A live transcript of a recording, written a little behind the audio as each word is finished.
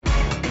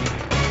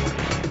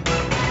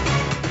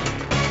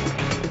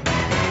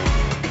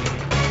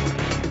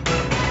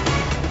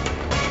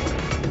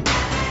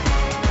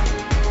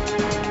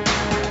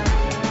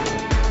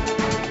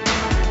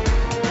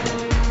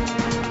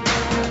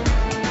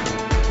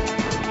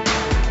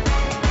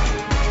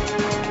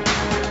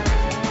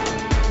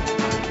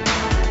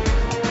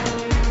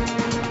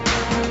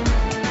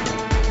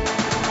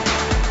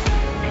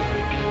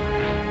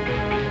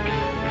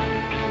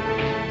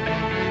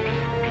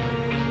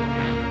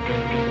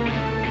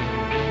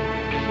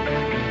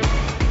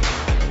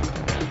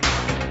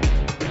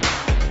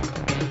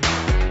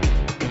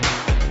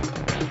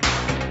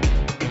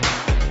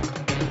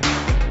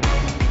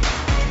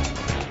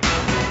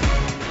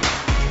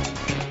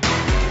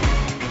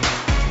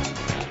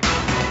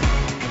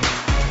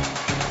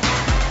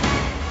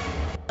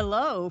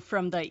Hello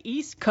from the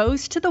East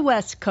Coast to the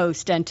West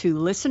Coast and to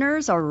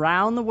listeners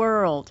around the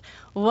world.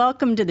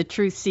 Welcome to the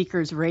Truth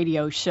Seekers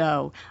Radio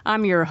Show.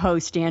 I'm your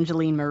host,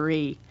 Angeline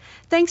Marie.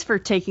 Thanks for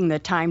taking the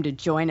time to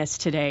join us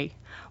today.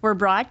 We're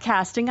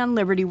broadcasting on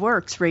Liberty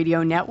Works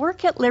Radio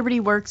Network at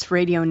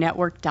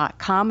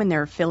libertyworksradionetwork.com and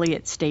their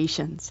affiliate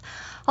stations.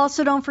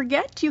 Also, don't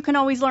forget, you can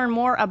always learn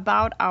more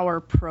about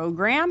our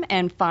program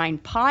and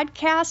find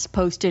podcasts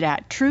posted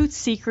at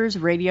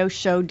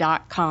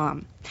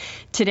truthseekersradioshow.com.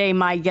 Today,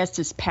 my guest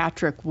is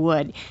Patrick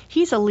Wood.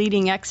 He's a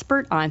leading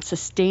expert on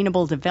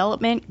sustainable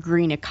development,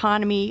 green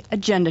economy,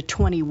 Agenda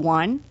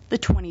 21, the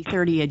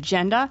 2030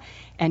 Agenda,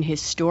 and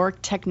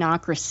historic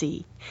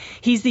technocracy.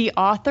 He's the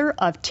author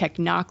of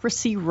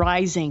Technocracy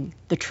Rising,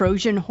 the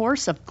Trojan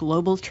horse of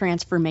global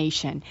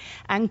transformation,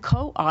 and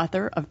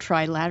co-author of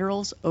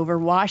Trilaterals over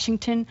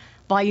Washington,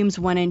 Volumes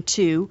 1 and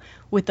 2,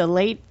 with the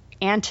late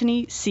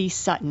Anthony C.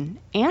 Sutton,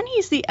 and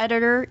he's the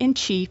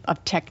editor-in-chief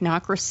of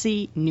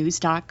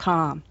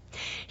TechnocracyNews.com.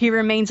 He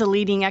remains a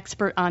leading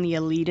expert on the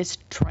elitist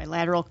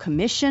Trilateral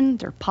Commission,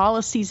 their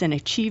policies and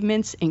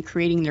achievements in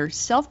creating their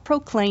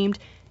self-proclaimed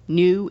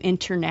new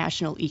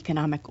international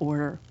economic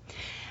order.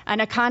 An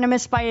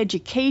economist by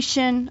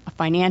education, a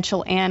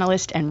financial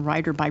analyst and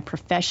writer by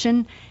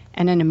profession,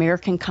 and an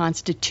American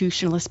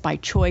constitutionalist by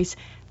choice,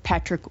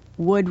 Patrick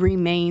Wood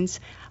maintains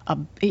a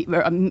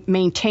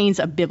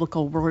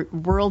biblical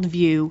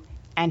worldview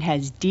and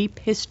has deep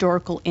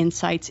historical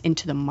insights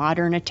into the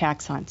modern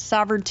attacks on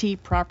sovereignty,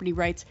 property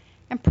rights,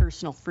 and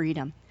personal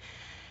freedom.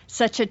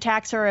 Such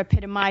attacks are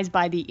epitomized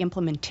by the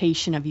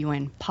implementation of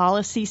UN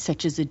policies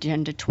such as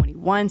Agenda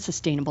 21,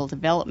 Sustainable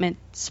Development,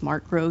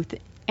 Smart Growth,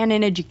 and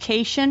in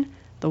education,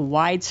 the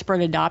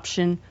widespread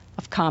adoption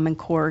of Common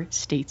Core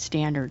state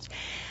standards.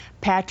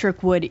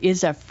 Patrick Wood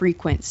is a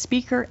frequent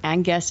speaker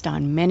and guest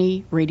on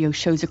many radio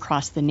shows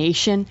across the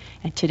nation,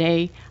 and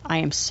today I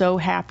am so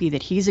happy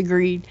that he's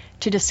agreed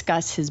to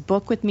discuss his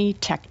book with me,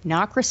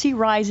 Technocracy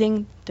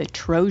Rising, the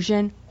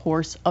Trojan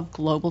horse of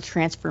global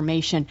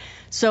transformation.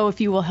 So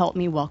if you will help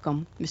me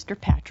welcome Mr.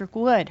 Patrick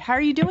Wood. How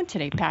are you doing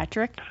today,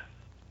 Patrick?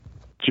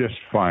 Just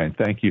fine.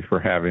 Thank you for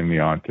having me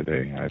on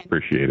today. I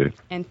appreciate it.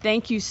 And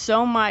thank you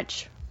so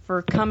much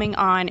for coming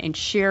on and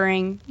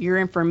sharing your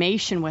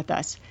information with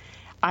us.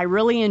 I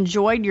really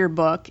enjoyed your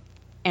book.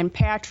 And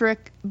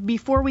Patrick,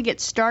 before we get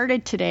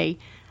started today,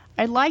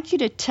 I'd like you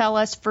to tell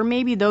us, for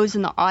maybe those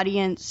in the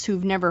audience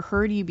who've never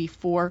heard you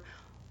before,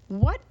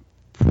 what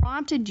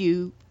prompted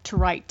you to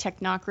write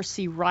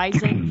Technocracy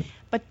Rising?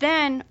 But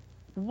then,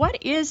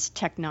 what is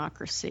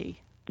technocracy?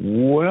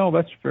 Well,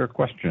 that's a fair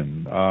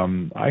question.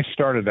 I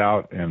started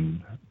out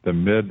in the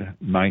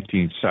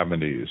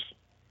mid-1970s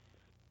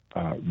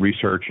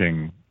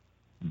researching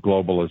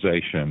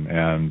globalization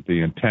and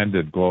the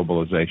intended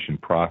globalization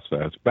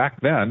process.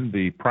 Back then,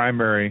 the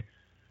primary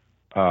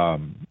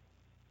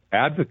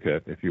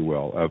advocate, if you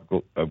will,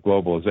 of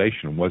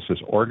globalization was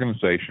this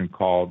organization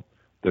called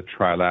the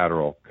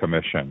Trilateral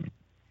Commission.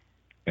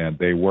 And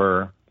they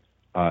were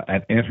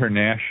an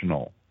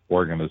international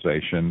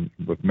organization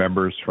with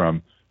members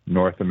from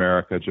North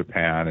America,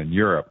 Japan, and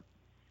Europe.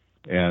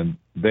 And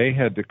they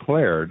had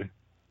declared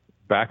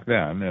back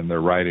then in their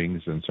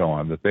writings and so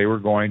on that they were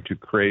going to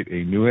create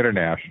a new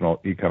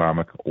international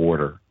economic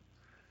order.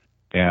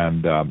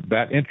 And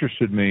that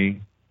interested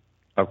me,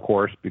 of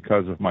course,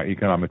 because of my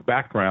economic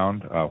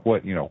background.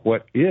 What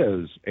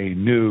is a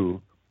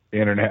new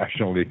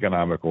international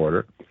economic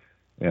order?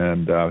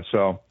 And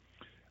so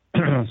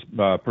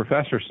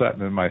Professor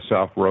Sutton and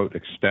myself wrote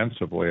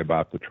extensively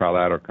about the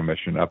Trilateral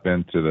Commission up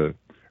into the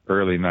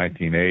early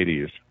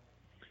 1980s.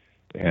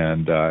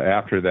 And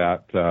after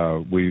that,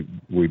 we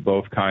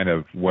both kind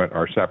of went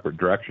our separate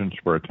directions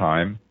for a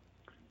time.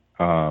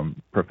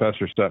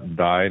 Professor Sutton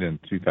died in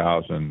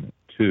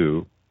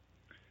 2002,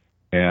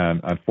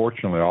 and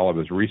unfortunately, all of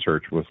his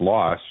research was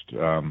lost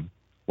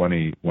when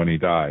he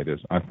died.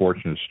 It's an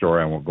unfortunate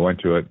story. I won't go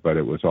into it, but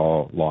it was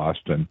all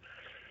lost. And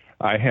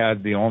I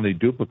had the only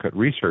duplicate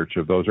research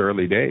of those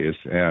early days,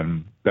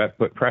 and that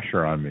put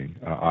pressure on me,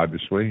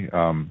 obviously.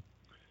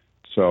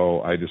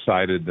 So I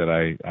decided that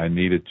I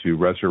needed to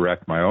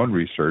resurrect my own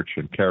research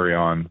and carry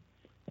on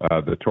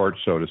the torch,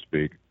 so to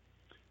speak.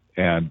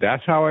 And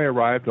that's how I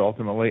arrived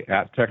ultimately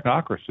at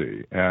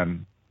Technocracy.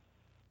 And,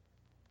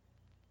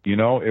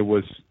 it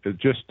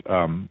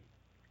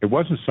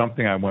wasn't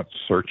something I went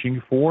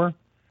searching for.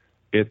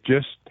 It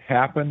just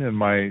happened in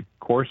my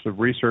course of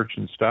research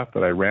and stuff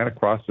that I ran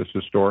across this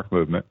historic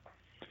movement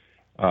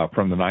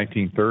from the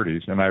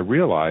 1930s. And I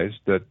realized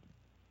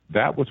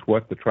that was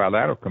what the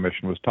Trilateral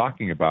Commission was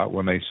talking about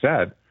when they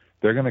said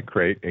they're going to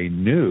create a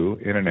new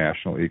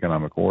international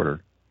economic order.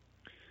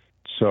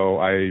 So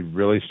I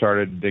really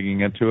started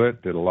digging into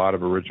it, did a lot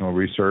of original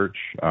research,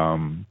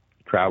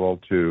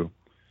 traveled to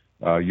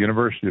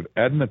University of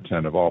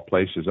Edmonton, of all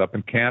places, up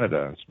in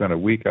Canada. Spent a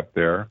week up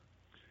there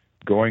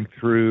going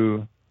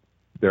through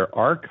their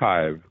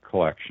archive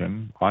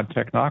collection on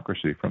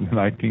technocracy from the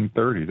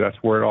 1930s. That's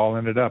where it all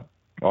ended up,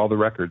 all the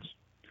records,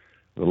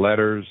 the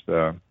letters,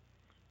 the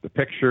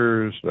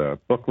pictures, the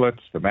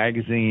booklets, the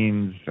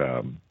magazines,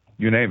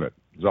 you name it.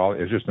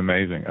 It's just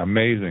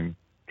amazing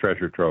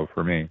treasure trove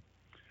for me.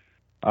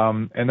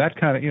 And that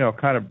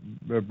kind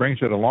of brings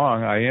it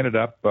along. I ended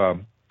up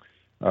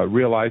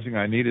realizing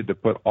I needed to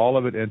put all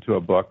of it into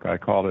a book. I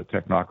called it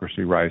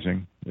Technocracy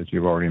Rising, as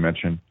you've already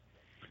mentioned.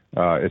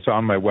 It's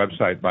on my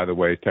website, by the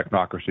way,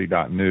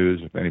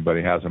 technocracy.news. If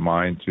anybody has a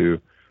mind to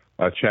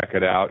check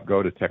it out,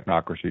 go to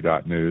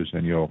technocracy.news,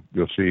 and you'll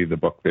see the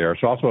book there.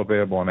 It's also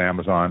available on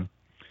Amazon.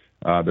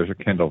 There's a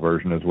Kindle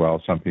version as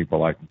well. Some people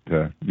like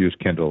to use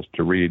Kindles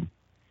to read.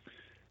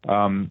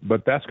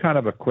 But that's kind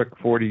of a quick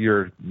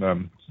 40-year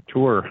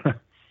tour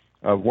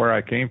of where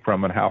I came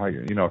from and how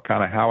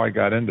I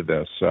got into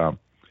this.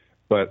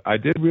 But I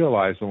did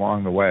realize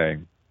along the way,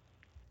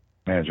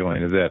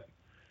 Angelina,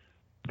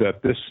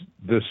 that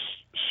this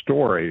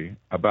story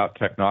about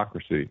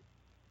technocracy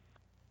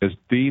is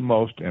the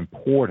most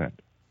important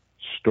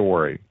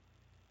story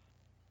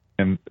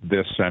in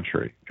this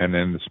century and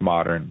in this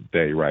modern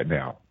day right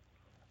now.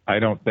 I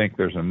don't think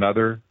there's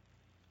another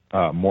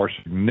more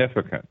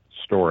significant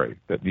story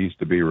that needs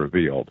to be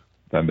revealed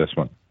than this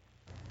one.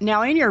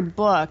 Now, in your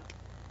book,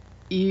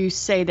 you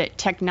say that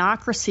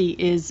technocracy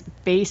is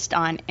based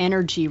on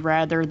energy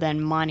rather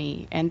than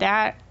money. And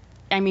that,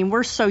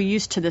 we're so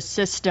used to the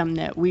system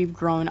that we've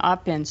grown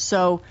up in.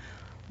 So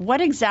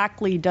what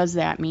exactly does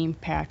that mean,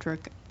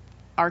 Patrick?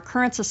 Our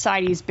current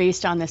society is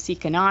based on this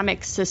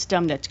economic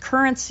system that's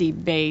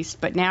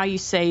currency-based, but now you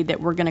say that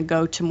we're going to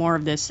go to more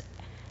of this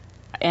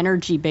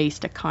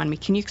energy-based economy.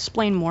 Can you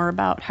explain more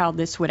about how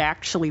this would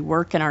actually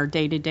work in our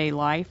day-to-day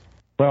life?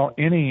 Well,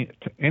 any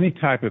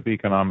type of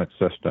economic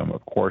system,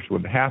 of course,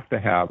 would have to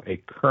have a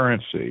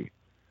currency.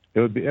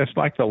 It's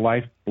like the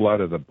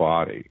lifeblood of the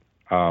body.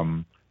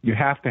 You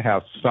have to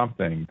have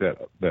something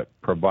that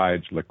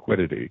provides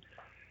liquidity.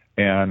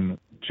 And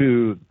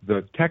to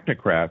the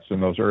technocrats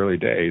in those early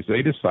days,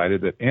 they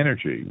decided that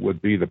energy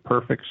would be the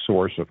perfect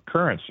source of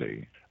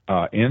currency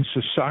in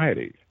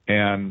society.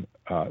 And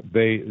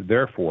they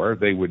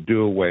would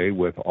do away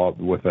with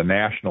a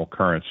national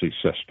currency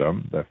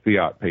system, the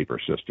fiat paper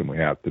system we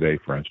have today,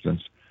 for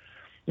instance,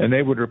 and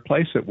they would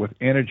replace it with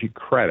energy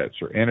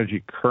credits or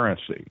energy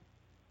currency.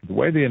 The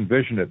way they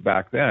envisioned it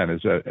back then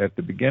is that at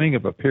the beginning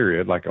of a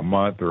period, like a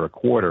month or a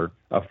quarter,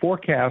 a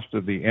forecast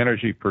of the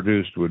energy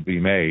produced would be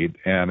made,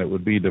 and it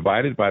would be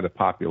divided by the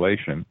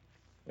population,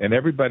 and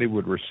everybody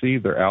would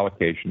receive their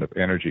allocation of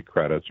energy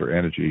credits or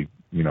energy,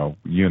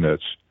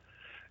 units.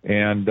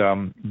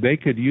 And they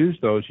could use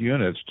those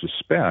units to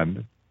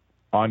spend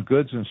on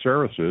goods and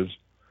services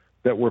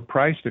that were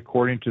priced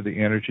according to the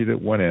energy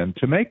that went in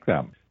to make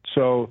them.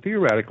 So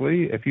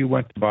theoretically, if you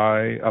went to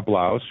buy a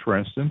blouse, for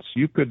instance,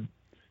 you could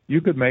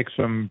make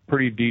some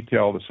pretty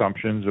detailed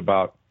assumptions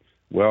about,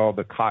 well,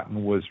 the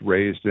cotton was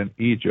raised in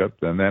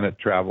Egypt and then it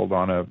traveled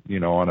on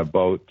a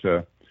boat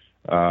to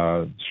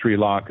Sri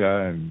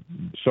Lanka, and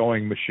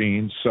sewing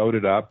machines sewed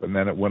it up, and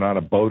then it went on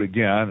a boat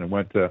again and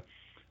went to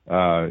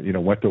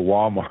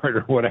Walmart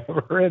or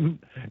whatever,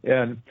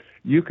 and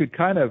you could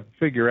kind of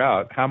figure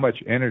out how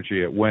much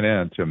energy it went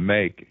in to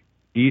make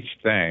each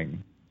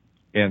thing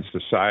in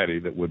society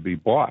that would be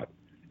bought.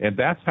 And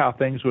that's how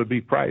things would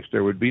be priced.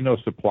 There would be no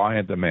supply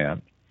and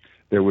demand.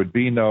 There would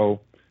be no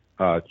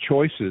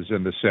choices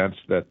in the sense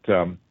that,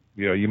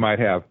 you might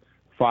have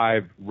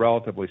 5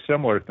 relatively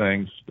similar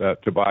things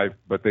to buy,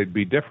 but they'd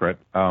be different.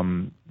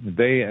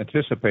 They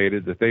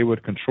anticipated that they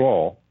would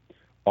control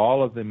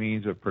all of the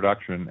means of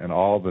production and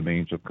all of the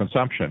means of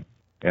consumption.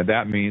 And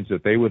that means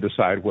that they would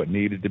decide what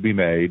needed to be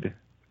made,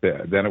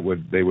 then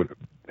they would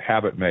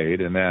have it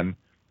made, and then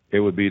it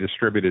would be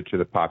distributed to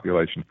the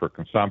population for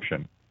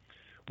consumption.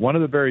 One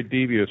of the very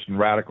devious and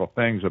radical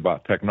things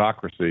about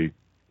technocracy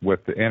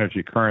with the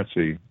energy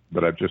currency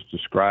that I've just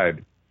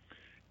described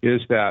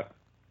is that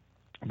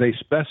they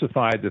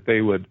specified that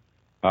they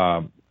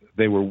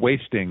were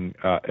wasting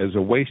as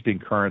a wasting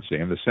currency,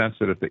 in the sense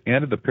that at the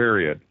end of the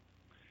period,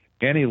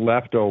 any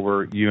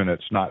leftover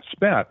units not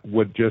spent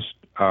would just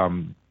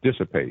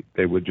dissipate.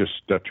 They would just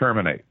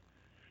terminate,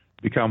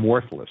 become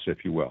worthless,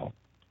 if you will.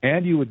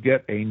 And you would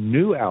get a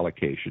new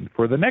allocation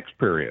for the next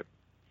period.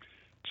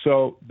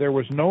 So there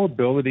was no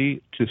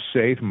ability to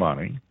save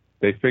money.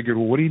 They figured,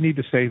 well, what do you need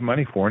to save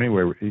money for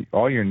anyway?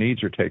 All your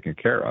needs are taken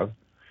care of.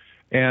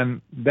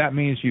 And that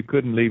means you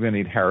couldn't leave any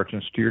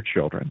inheritance to your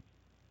children.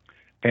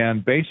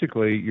 And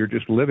basically, you're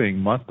just living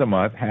month to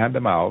month, hand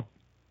to mouth,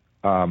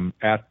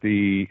 at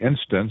the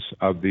instance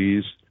of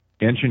these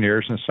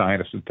engineers and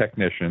scientists and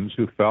technicians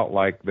who felt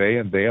like they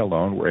and they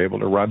alone were able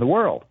to run the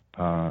world.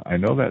 I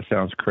know that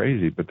sounds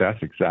crazy, but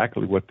that's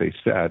exactly what they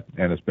said,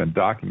 and it's been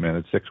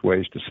documented 6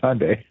 ways to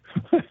Sunday.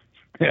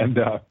 And,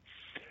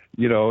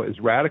 as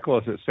radical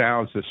as it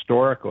sounds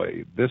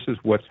historically, this is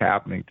what's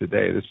happening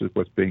today. This is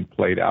what's being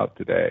played out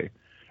today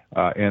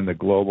in the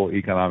global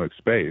economic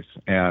space,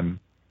 and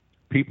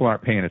people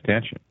aren't paying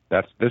attention.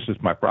 This is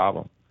my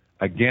problem.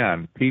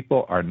 Again,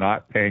 people are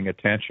not paying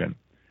attention.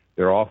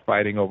 They're all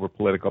fighting over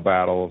political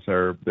battles.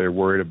 They're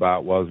worried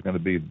about, well, it's going to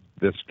be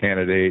this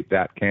candidate,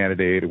 that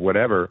candidate, or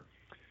whatever.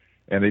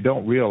 And they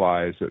don't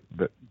realize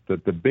that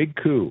the big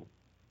coup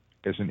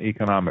is an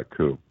economic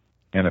coup.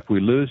 And if we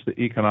lose the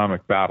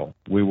economic battle,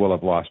 we will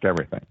have lost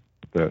everything.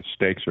 The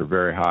stakes are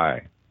very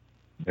high,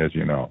 as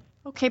you know.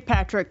 Okay,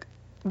 Patrick,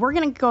 we're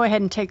going to go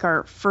ahead and take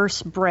our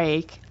first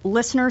break.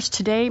 Listeners,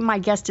 today my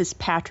guest is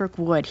Patrick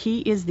Wood. He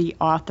is the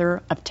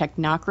author of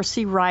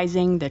Technocracy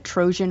Rising, the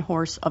Trojan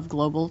Horse of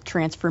Global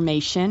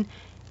Transformation.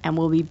 And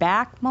we'll be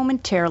back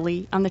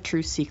momentarily on the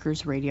Truth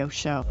Seekers Radio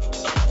Show.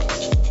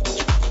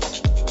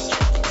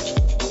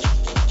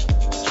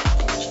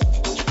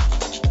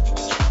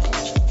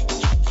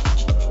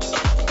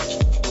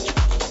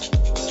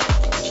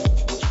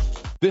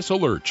 This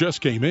alert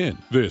just came in.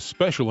 This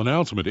special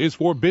announcement is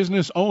for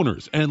business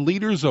owners and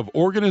leaders of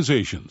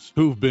organizations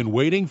who've been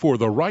waiting for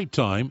the right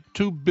time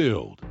to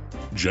build.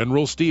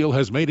 General Steel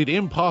has made it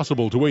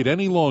impossible to wait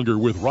any longer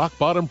with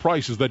rock-bottom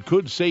prices that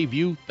could save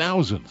you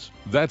thousands.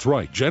 That's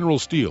right, General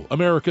Steel,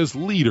 America's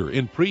leader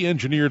in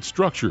pre-engineered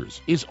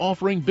structures, is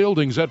offering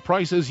buildings at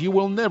prices you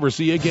will never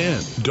see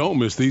again. Don't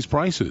miss these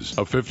prices.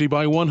 A 50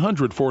 by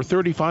 100 for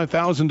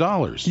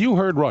 $35,000. You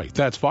heard right.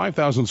 That's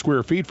 5,000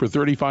 square feet for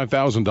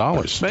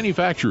 $35,000.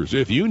 Manufacturers,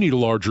 if you need a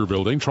larger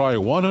building, try a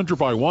 100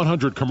 by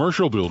 100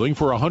 commercial building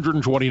for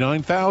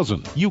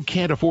 $129,000. You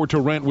can't afford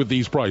to rent with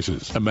these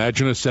prices.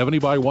 Imagine a 70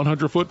 by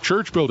 100-foot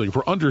church building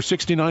for under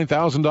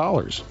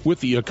 $69,000. With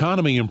the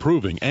economy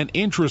improving and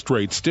interest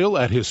rates still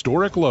at historic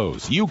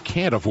lows, you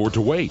can't afford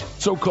to wait.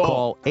 So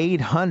call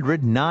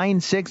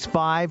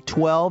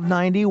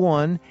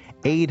 800-965-1291.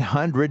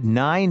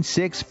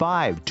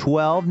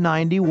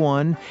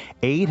 800-965-1291.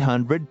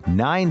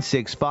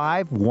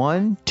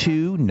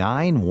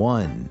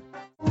 800-965-1291.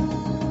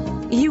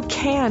 You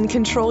can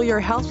control your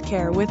health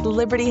care with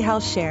Liberty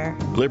Health Share.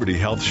 Liberty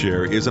Health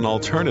Share is an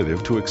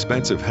alternative to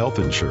expensive health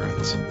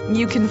insurance.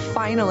 You can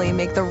finally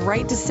make the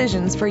right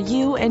decisions for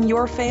you and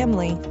your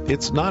family.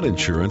 It's not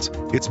insurance,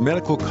 it's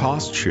medical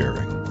cost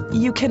sharing.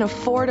 You can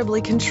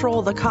affordably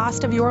control the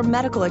cost of your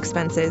medical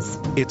expenses.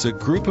 It's a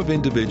group of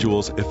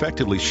individuals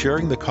effectively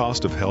sharing the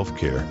cost of health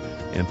care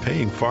and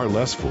paying far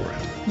less for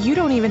it. You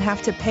don't even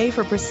have to pay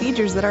for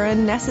procedures that are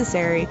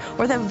unnecessary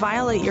or that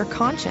violate your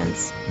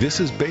conscience. This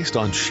is based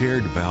on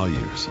shared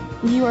values.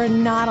 You are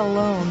not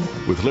alone.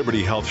 With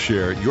Liberty Health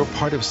Share, you're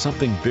part of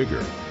something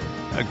bigger,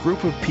 a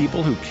group of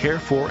people who care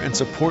for and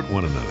support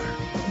one another.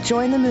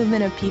 Join the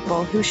movement of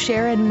people who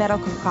share in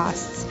medical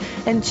costs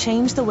and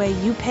change the way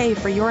you pay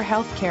for your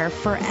health care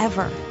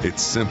forever.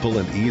 It's simple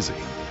and easy.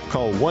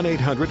 Call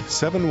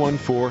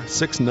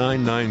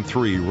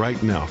 1-800-714-6993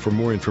 right now for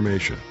more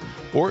information,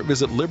 or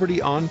visit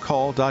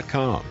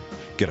libertyoncall.com.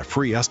 Get a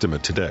free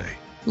estimate today.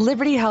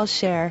 Liberty Health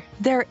Share.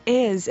 There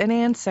is an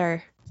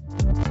answer.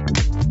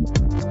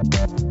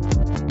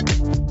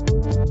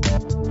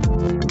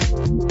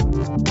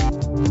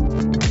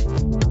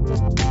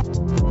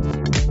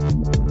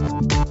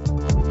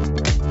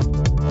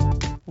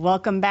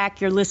 Welcome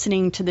back. You're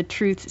listening to the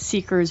Truth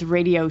Seekers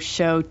Radio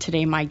Show.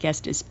 Today, my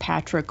guest is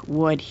Patrick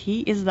Wood. He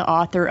is the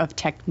author of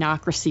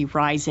Technocracy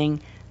Rising,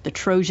 the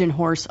Trojan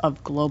Horse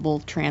of Global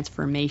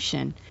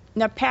Transformation.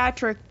 Now,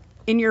 Patrick,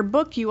 in your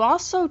book, you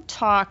also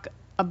talk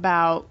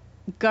about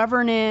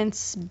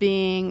governance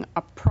being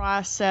a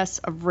process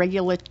of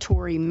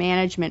regulatory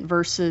management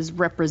versus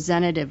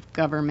representative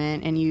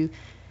government, and you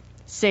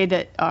say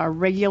that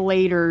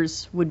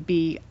regulators would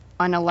be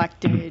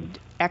unelected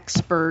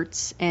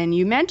experts, and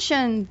you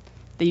mentioned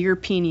the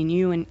European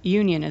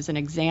Union as an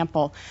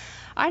example.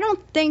 I don't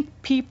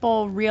think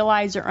people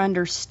realize or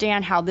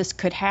understand how this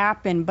could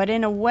happen, but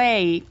in a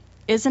way,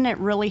 isn't it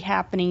really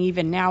happening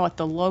even now at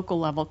the local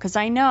level? Because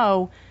I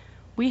know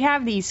we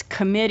have these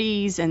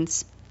committees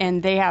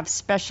and they have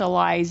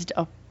specialized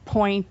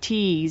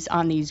appointees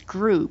on these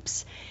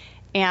groups,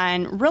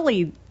 and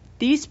really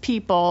these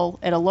people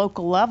at a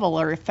local level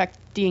are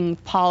affecting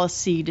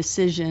policy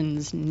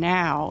decisions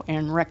now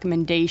and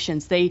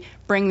recommendations. They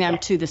bring them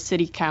to the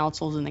city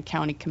councils and the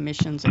county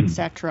commissions,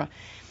 etc.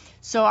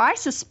 So I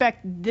suspect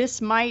this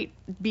might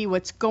be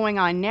what's going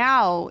on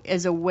now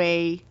as a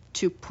way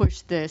to push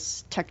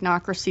this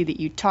technocracy that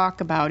you talk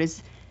about.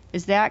 Is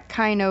that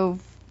kind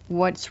of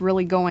what's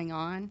really going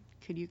on?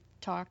 Could you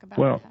talk about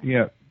that? Well,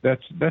 yeah,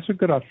 that's a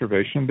good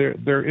observation.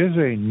 There is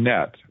a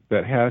net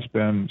that has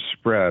been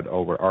spread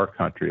over our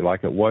country,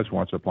 like it was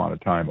once upon a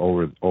time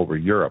over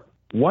Europe.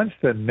 Once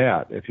the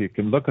net, if you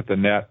can look at the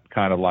net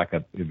kind of like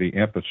the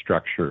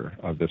infrastructure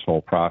of this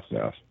whole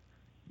process,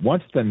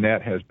 once the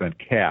net has been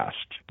cast,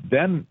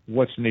 then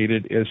what's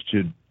needed is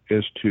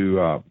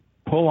to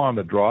pull on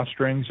the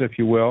drawstrings, if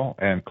you will,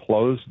 and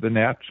close the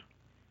net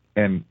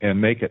and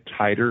make it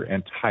tighter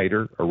and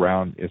tighter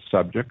around its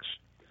subjects.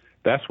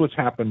 That's what's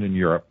happened in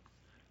Europe.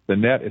 The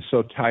net is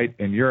so tight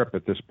in Europe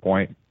at this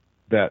point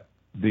that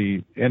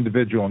the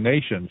individual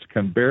nations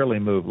can barely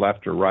move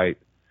left or right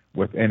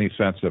with any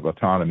sense of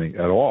autonomy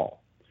at all.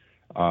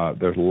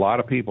 There's a lot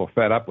of people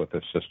fed up with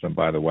this system,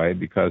 by the way,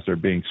 because they're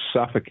being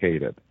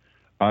suffocated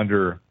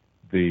under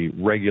the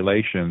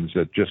regulations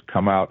that just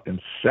come out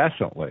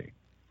incessantly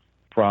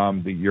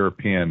from the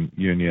European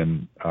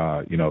Union,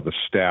 the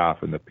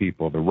staff and the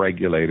people, the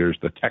regulators,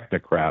 the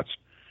technocrats.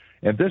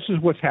 And this is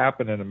what's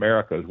happened in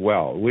America as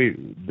well.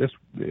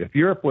 If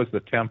Europe was the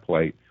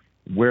template,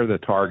 we're the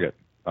target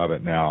of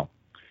it now.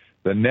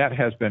 The net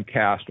has been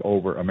cast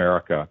over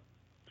America.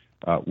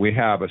 We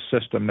have a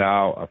system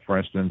now, for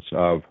instance,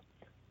 of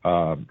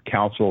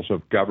councils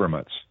of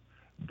governments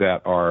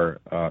that are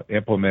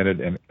implemented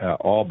in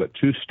all but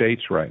 2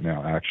 states right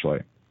now,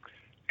 actually.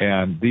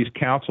 And these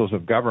councils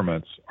of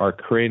governments are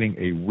creating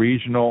a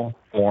regional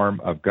form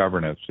of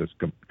governance that's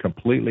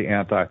completely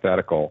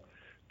antithetical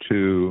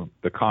to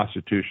the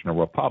constitutional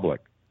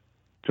republic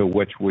to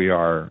which we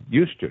are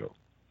used to.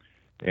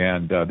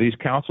 And these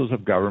councils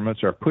of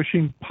governments are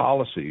pushing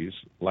policies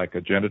like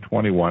Agenda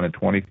 21 and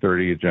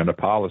 2030 agenda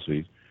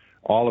policies,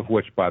 all of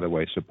which, by the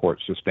way, support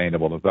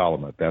sustainable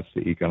development. That's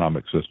the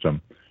economic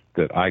system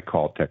that I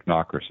call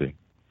technocracy.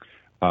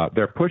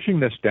 They're pushing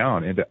this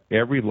down into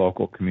every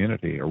local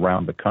community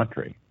around the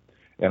country.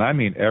 And I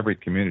mean every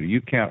community. You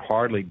can't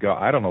hardly go.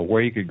 I don't know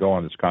where you could go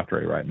in this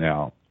country right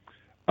now.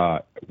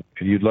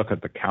 You look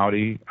at the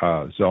county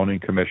zoning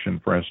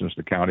commission, for instance,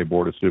 the county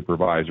board of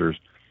supervisors.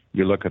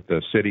 You look at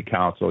the city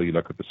council. You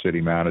look at the city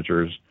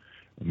managers.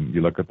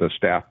 You look at the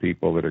staff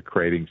people that are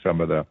creating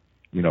some of the,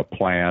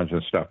 plans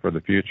and stuff for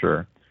the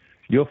future.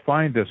 You'll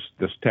find this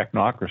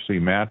technocracy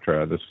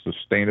mantra, this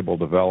sustainable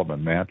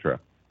development mantra,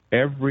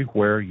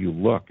 everywhere you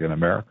look in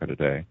America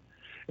today.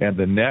 And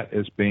the net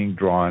is being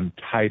drawn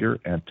tighter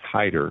and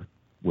tighter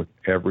with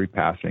every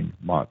passing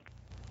month.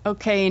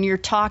 Okay, and you're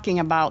talking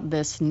about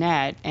this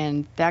net,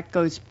 and that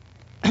goes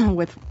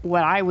with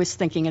what I was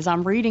thinking as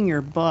I'm reading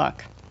your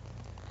book,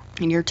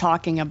 and you're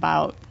talking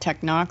about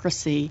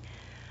technocracy.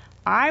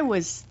 I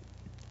was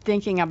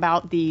thinking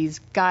about these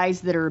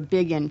guys that are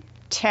big in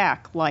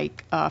tech,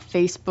 like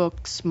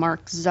Facebook's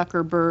Mark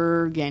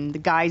Zuckerberg and the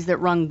guys that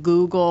run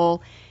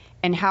Google,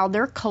 and how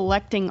they're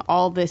collecting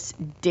all this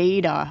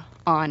data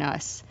on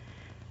us.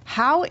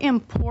 How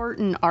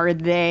important are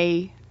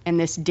they and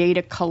this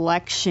data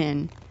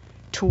collection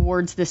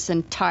towards this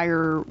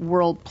entire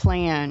world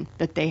plan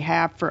that they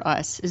have for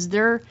us? Is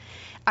there,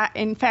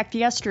 in fact,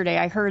 yesterday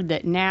I heard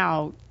that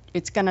now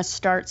it's going to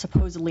start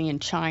supposedly in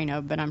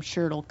China, but I'm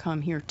sure it'll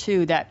come here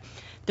too, that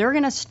they're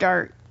going to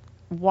start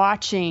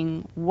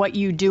watching what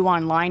you do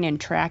online and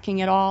tracking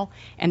it all,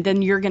 and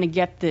then you're going to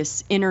get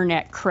this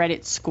internet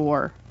credit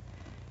score.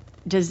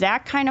 Does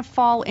that kind of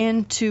fall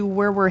into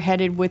where we're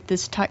headed with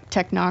this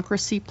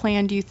technocracy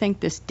plan, do you think,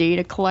 this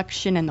data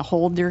collection and the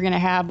hold they're going to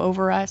have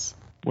over us?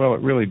 Well,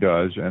 it really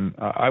does, and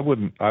I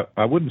wouldn't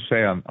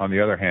say on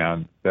the other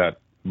hand that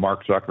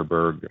Mark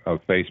Zuckerberg of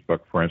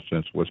Facebook, for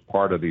instance, was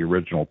part of the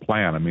original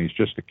plan. I mean, he's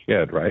just a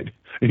kid, right?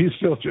 He's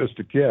still just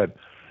a kid.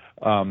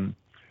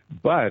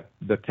 But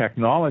the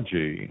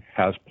technology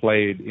has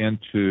played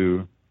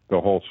into the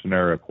whole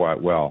scenario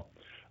quite well.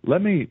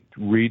 Let me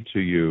read to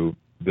you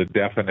the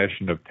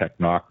definition of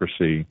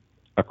technocracy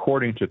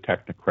according to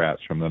technocrats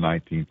from the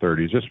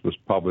 1930s.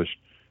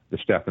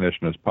 This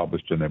definition was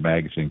published in a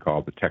magazine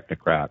called The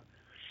Technocrat.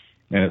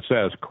 And it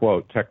says,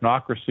 quote,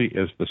 technocracy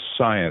is the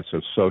science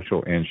of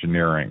social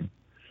engineering,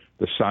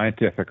 the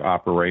scientific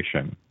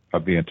operation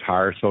of the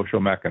entire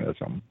social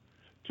mechanism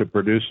to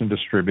produce and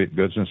distribute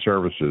goods and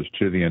services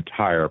to the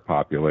entire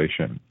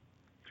population.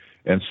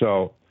 And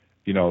so,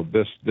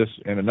 this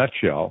in a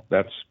nutshell,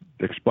 that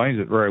explains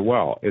it very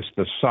well. It's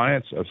the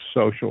science of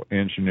social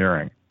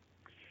engineering.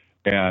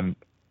 And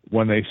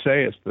when they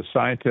say it's the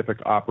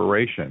scientific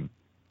operation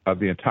of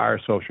the entire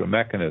social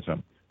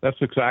mechanism, that's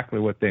exactly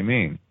what they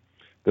mean.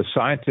 The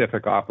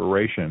scientific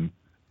operation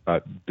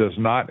does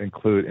not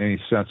include any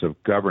sense of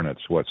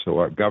governments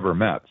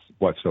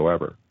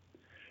whatsoever.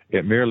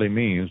 It merely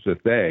means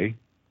that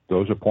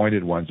those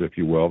appointed ones, if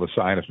you will, the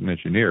scientists and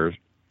engineers,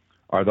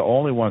 are the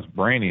only ones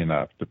brainy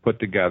enough to put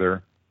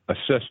together a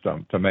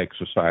system to make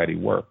society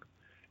work.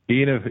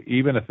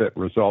 Even if it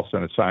results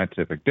in a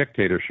scientific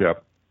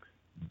dictatorship,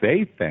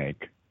 they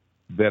think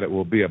that it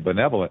will be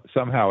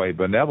somehow a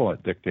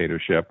benevolent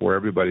dictatorship where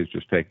everybody's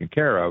just taken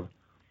care of.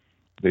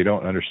 They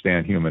don't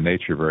understand human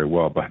nature very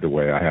well, by the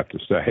way, I have to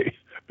say,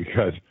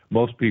 because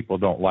most people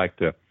don't like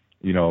to,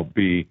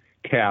 be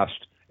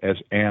cast as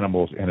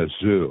animals in a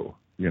zoo.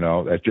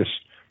 That just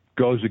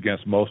goes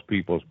against most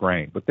people's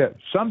brain. But that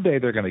someday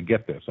they're going to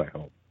get this, I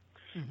hope.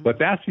 Mm-hmm. But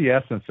that's the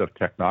essence of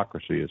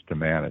technocracy, is to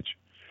manage.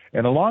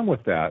 And along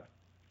with that,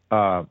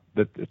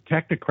 the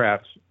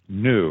technocrats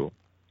knew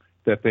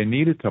that they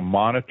needed to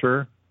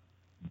monitor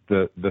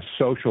the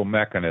social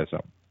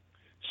mechanism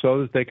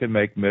so that they could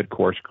make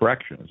mid-course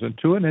corrections. And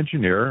to an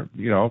engineer,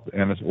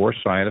 or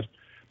scientist,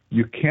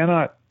 you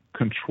cannot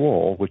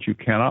control what you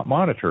cannot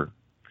monitor.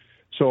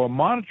 So a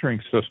monitoring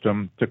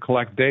system to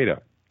collect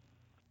data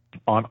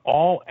on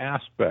all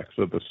aspects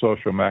of the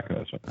social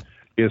mechanism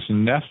is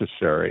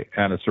necessary,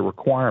 and it's a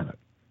requirement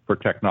for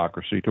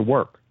technocracy to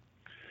work.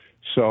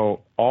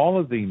 So all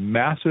of the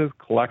massive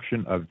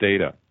collection of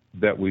data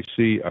that we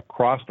see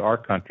across our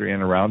country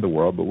and around the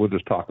world, but we'll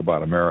just talk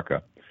about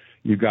America.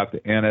 You've got the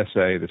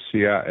NSA, the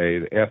CIA,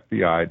 the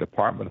FBI,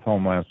 Department of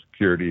Homeland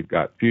Security. You've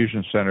got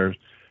fusion centers.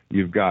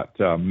 You've got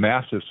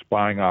massive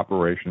spying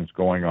operations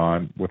going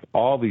on with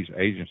all these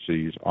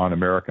agencies on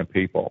American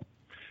people.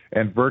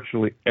 And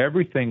virtually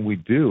everything we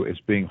do is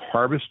being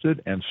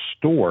harvested and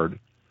stored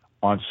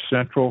on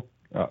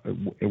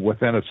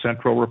within a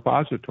central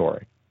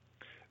repository.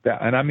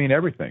 And I mean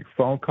everything: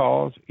 phone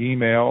calls,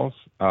 emails,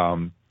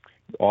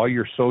 all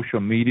your social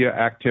media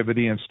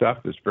activity and stuff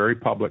is very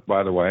public,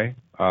 by the way,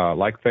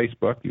 like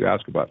Facebook. You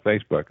ask about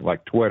Facebook,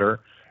 like Twitter,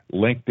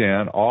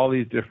 LinkedIn, all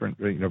these different,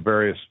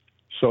 various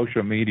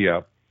social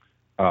media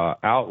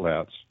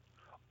outlets.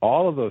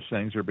 All of those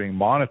things are being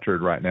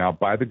monitored right now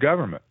by the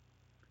government.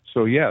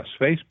 So yes,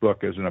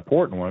 Facebook is an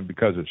important one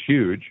because it's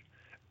huge,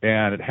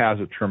 and it has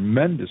a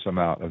tremendous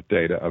amount of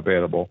data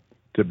available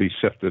to be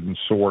sifted and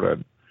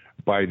sorted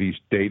by these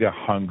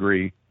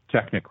data-hungry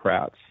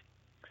technocrats.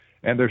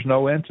 And there's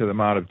no end to the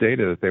amount of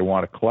data that they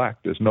want to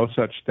collect. There's no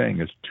such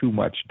thing as too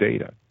much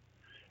data.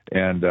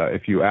 And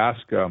if you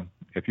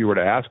were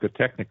to ask a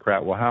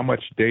technocrat, well, how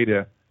much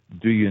data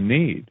do you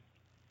need?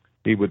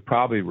 He would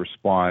probably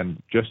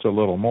respond, just a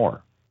little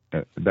more.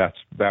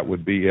 That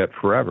would be it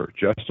forever,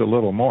 just a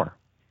little more.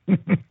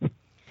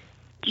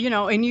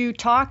 And you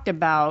talked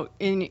about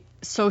in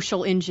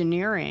social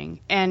engineering,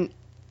 and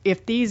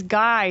if these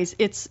guys,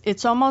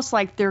 it's almost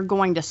like they're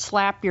going to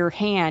slap your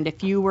hand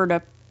if you were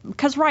to,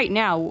 because right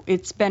now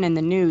it's been in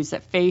the news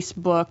that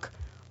Facebook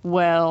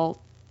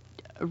will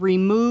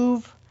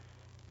remove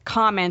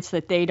comments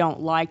that they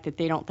don't like, that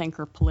they don't think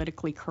are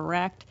politically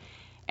correct.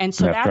 And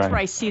so that's right. Where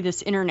I see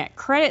this internet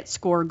credit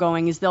score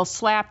going, is they'll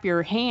slap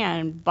your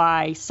hand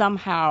by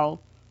somehow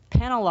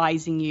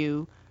penalizing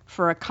you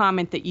for a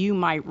comment that you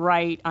might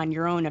write on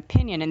your own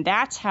opinion. And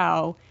that's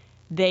how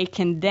they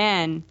can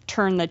then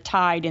turn the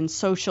tide and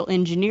social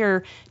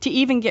engineer to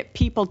even get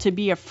people to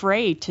be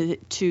afraid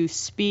to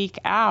speak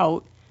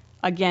out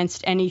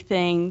against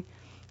anything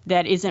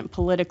that isn't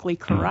politically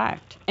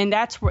correct. And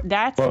that's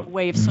a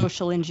way of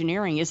social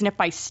engineering, isn't it?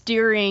 By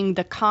steering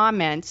the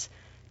comments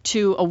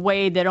to a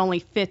way that only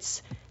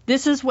fits.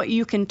 This is what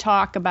you can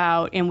talk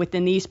about and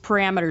within these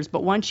parameters.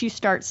 But once you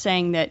start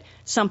saying that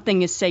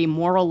something is, say,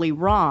 morally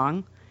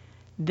wrong,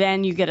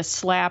 then you get a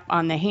slap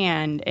on the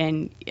hand.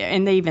 And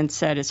they even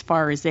said as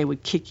far as they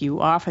would kick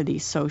you off of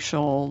these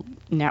social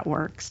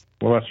networks.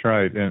 Well, that's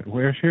right. And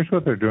here's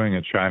what they're doing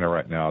in China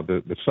right now.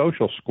 The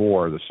social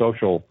score, the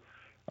social,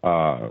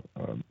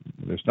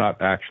 it's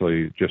not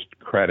actually just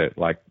credit.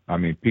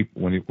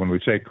 People, when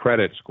we say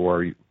credit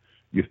score,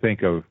 you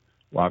think of,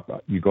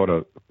 you go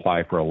to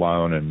apply for a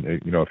loan, and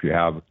if you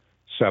have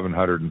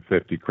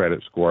 750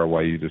 credit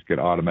score, you just get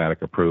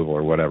automatic approval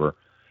or whatever.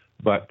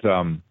 But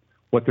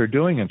what they're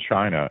doing in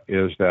China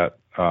is that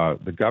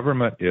the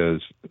government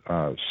is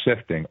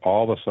sifting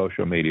all the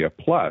social media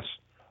plus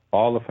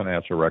all the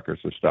financial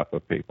records and stuff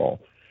of people,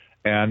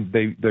 and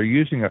they're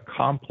using a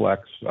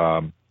complex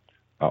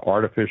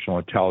artificial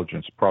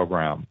intelligence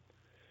program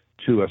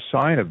to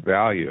assign a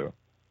value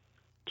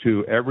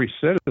to every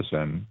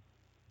citizen,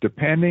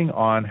 depending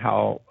on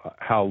how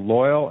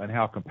loyal and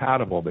how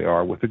compatible they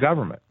are with the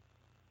government.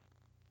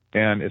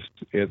 And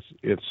it's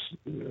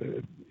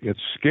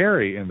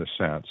scary in the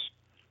sense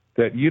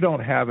that you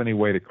don't have any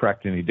way to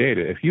correct any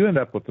data. If you end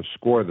up with a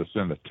score that's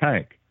in the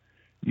tank,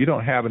 you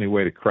don't have any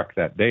way to correct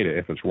that data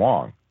if it's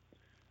wrong.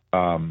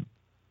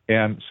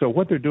 And so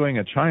what they're doing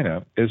in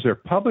China is they're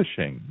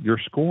publishing your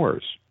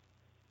scores.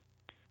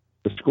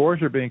 The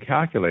scores are being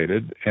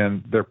calculated,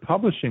 and they're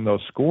publishing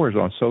those scores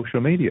on social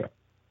media.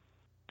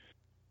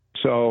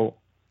 So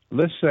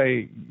let's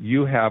say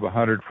you have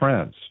 100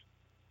 friends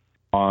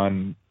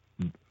on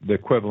the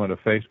equivalent of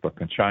Facebook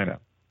in China.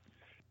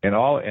 And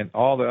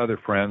all the other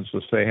friends,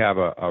 let's say, have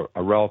a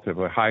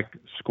relatively high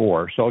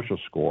score, social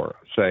score,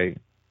 say,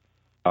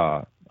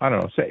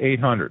 say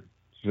 800.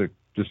 So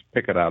just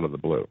pick it out of the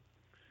blue.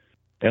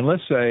 And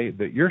let's say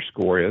that your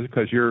score is,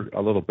 because you're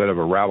a little bit of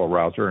a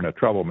rabble-rouser and a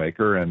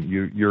troublemaker, and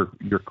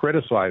you're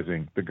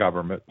criticizing the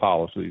government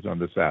policies on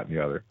this, that, and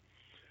the other.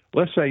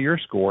 Let's say your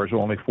score is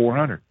only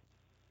 400.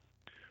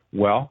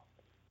 Well,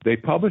 they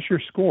publish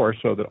your score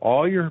so that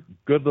all your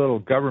good little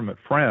government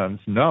friends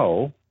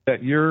know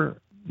that you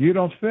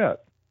don't fit.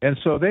 And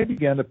so they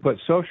begin to put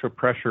social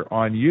pressure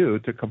on you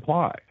to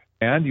comply.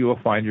 And you will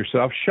find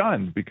yourself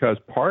shunned, because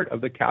part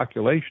of the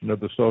calculation of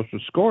the social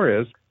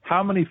score is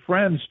how many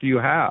friends do you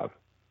have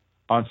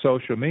on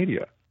social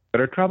media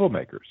that are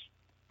troublemakers.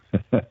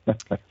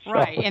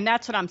 Right, and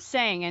that's what I'm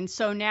saying. And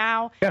so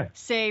now,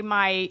 say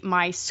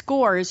my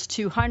score is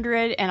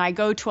 200, and I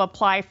go to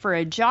apply for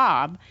a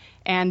job,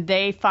 and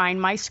they find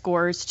my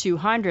score is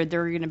 200.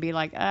 They're going to be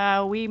like,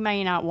 we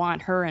may not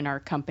want her in our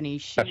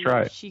company. That's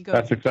right. She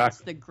goes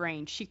against the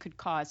grain. She could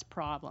cause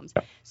problems.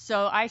 Yeah.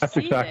 So that's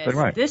see exactly this.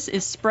 Right. This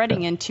is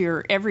spreading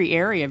into every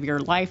area of your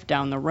life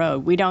down the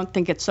road. We don't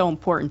think it's so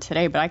important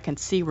today, but I can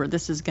see where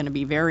this is going to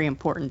be very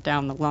important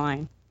down the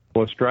line.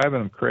 Well, it's driving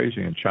them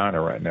crazy in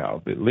China right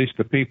now, at least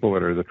the people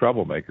that are the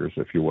troublemakers,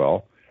 if you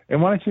will.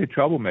 And when I say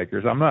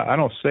troublemakers, I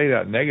don't say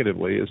that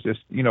negatively. It's just,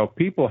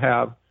 people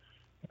have,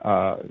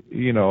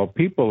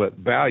 people that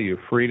value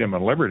freedom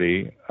and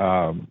liberty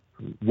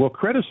will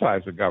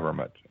criticize the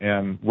government,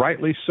 and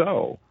rightly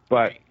so.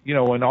 But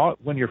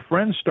when your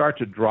friends start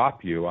to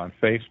drop you on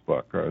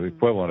Facebook, or the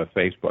equivalent of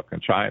Facebook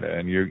in China,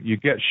 and you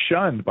get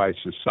shunned by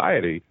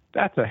society,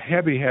 that's a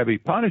heavy, heavy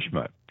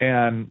punishment.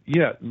 And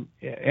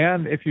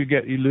and if you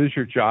lose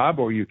your job,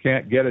 or you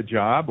can't get a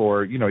job,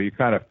 or you're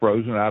kind of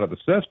frozen out of the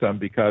system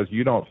because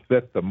you don't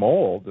fit the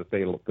mold that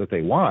they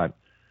want,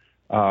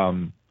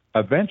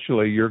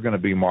 eventually you're going to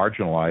be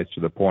marginalized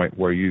to the point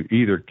where you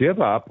either give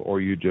up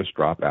or you just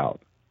drop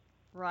out.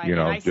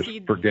 Right.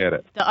 Just forget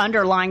it. The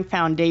underlying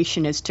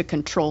foundation is to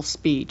control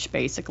speech,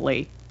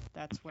 basically.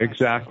 That's what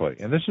exactly.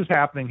 And this is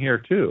happening here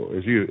too,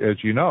 as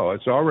you know.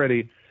 It's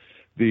already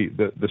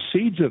the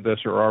seeds of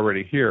this are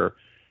already here.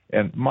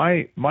 And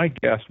my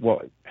guess,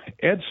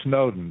 Ed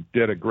Snowden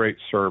did a great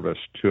service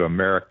to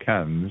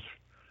Americans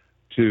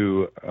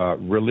to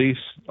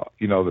release,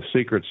 the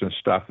secrets and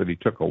stuff that he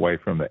took away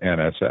from the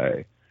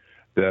NSA.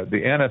 The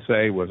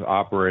NSA was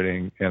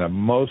operating in a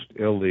most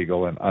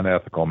illegal and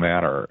unethical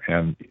manner,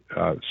 and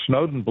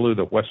Snowden blew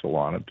the whistle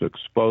on it to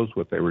expose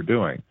what they were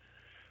doing.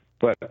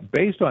 But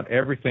based on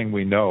everything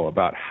we know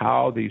about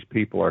how these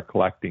people are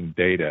collecting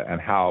data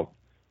and how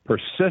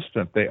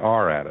persistent they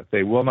are at it,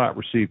 they will not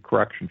receive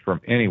correction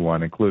from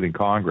anyone, including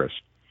Congress.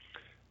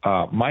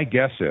 My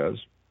guess is,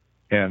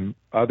 and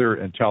other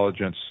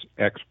intelligence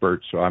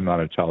experts, so I'm not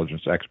an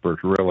intelligence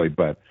expert really,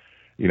 but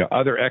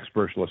other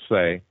experts, let's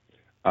say,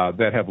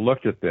 that have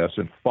looked at this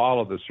and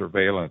followed the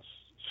surveillance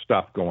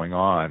stuff going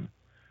on,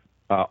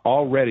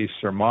 already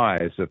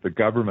surmise that the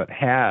government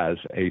has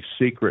a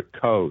secret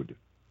code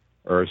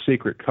or a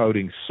secret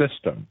coding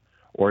system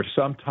or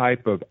some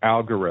type of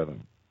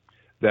algorithm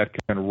that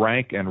can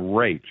rank and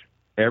rate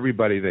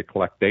everybody they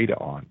collect data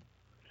on,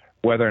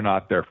 whether or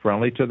not they're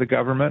friendly to the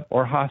government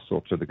or hostile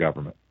to the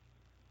government.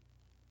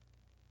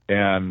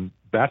 And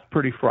that's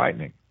pretty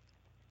frightening.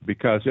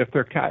 Because if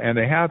they're, and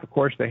they have, of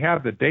course, they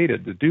have the data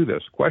to do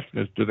this. The question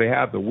is, do they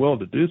have the will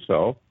to do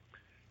so?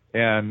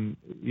 And,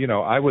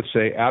 I would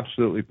say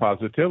absolutely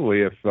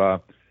positively if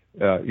President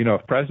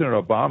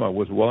Obama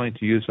was willing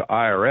to use the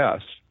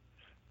IRS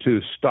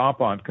to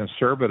stomp on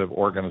conservative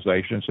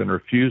organizations and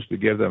refuse to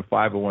give them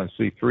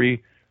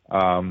 501c3,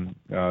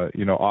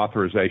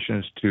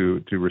 authorizations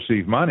to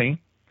receive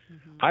money,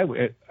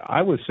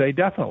 I would say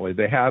definitely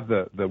they have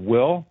the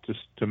will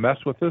to mess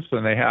with us,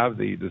 and they have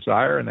the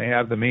desire, and they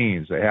have the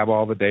means. They have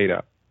all the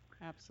data.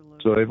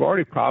 Absolutely. So they've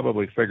already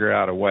probably figured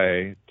out a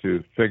way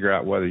to figure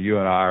out whether you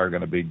and I are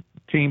going to be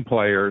team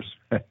players,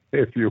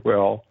 if you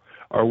will,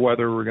 or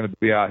whether we're going to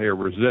be out here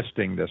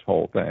resisting this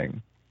whole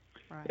thing.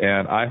 Right.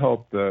 And I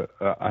hope the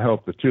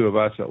two of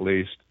us at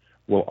least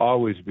will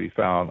always be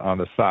found on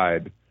the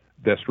side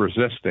that's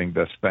resisting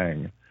this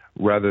thing,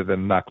 rather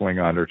than knuckling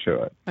under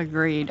to it.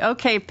 Agreed.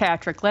 Okay,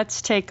 Patrick,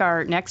 let's take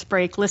our next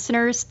break.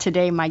 Listeners,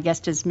 today my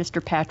guest is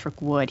Mr.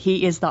 Patrick Wood.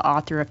 He is the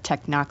author of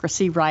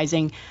Technocracy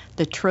Rising,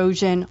 the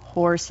Trojan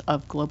Horse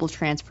of Global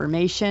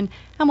Transformation,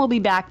 and we'll be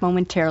back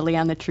momentarily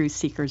on the Truth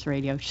Seekers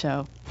Radio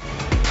Show.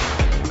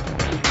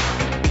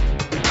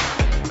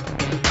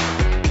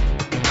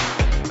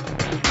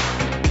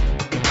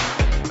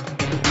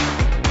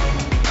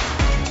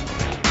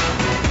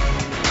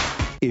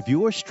 If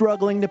you're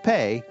struggling to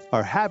pay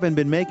or haven't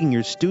been making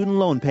your student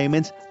loan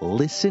payments,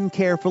 listen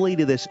carefully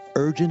to this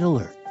urgent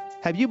alert.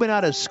 Have you been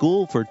out of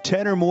school for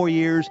 10 or more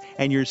years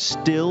and you're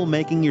still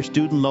making your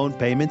student loan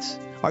payments?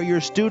 Are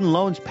your student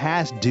loans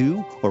past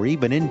due or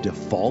even in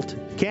default?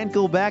 Can't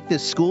go back to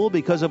school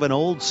because of an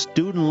old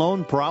student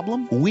loan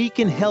problem? We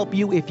can help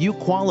you if you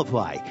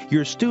qualify.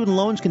 Your student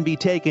loans can be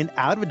taken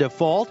out of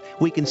default.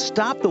 We can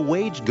stop the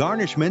wage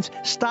garnishments,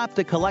 stop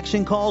the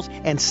collection calls,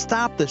 and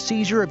stop the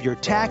seizure of your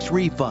tax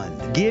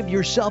refund. Give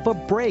yourself a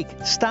break.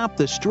 Stop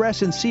the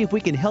stress and see if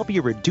we can help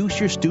you reduce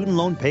your student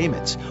loan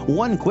payments.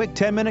 One quick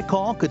 10-minute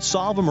call could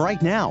solve them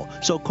right now.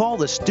 So call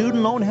the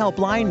Student Loan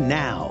Helpline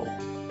now.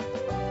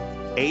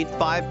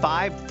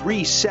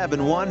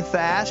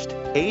 855-371-FAST,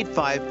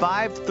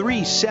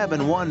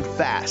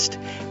 855-371-FAST,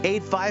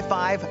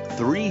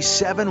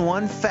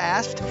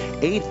 855-371-FAST,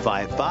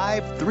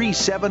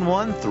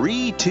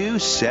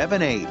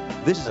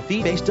 855-371-3278. This is a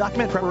fee-based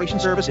document preparation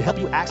service to help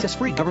you access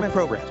free government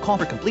programs. Call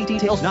for complete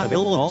details, not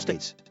available in all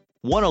states.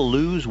 Want to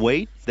lose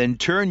weight? Then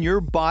turn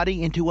your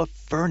body into a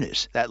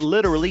furnace that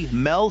literally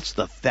melts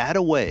the fat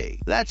away.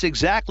 That's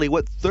exactly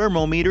what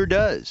Thermometer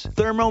does.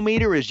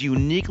 Thermometer is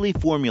uniquely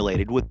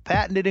formulated with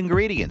patented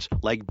ingredients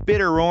like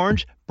bitter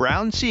orange,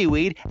 brown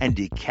seaweed, and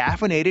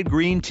decaffeinated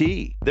green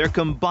tea. Their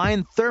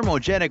combined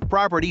thermogenic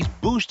properties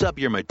boost up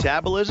your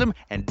metabolism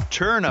and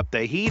turn up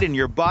the heat in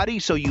your body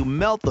so you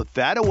melt the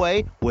fat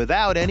away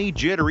without any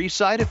jittery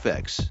side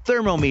effects.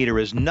 Thermometer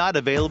is not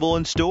available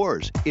in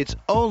stores. It's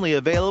only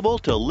available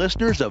to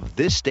listeners of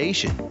this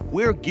station.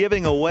 We're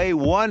giving away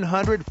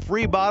 100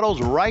 free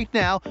bottles right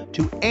now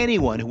to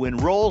anyone who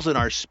enrolls in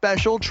our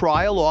special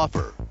trial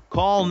offer.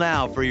 Call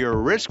now for your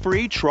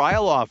risk-free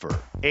trial offer.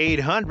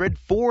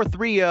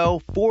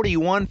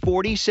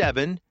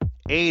 800-430-4147.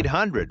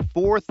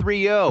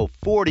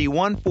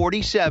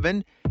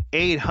 800-430-4147.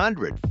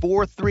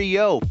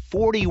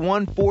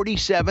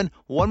 800-430-4147.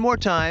 One more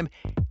time,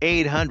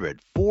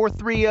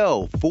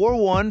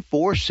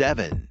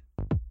 800-430-4147.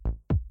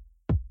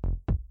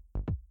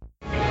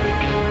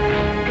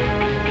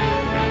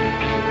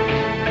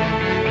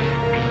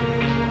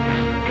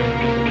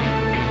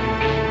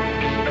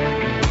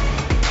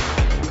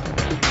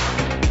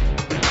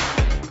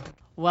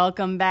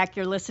 Welcome back.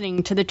 You're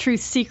listening to the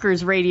Truth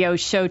Seekers radio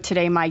show.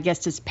 Today, my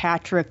guest is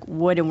Patrick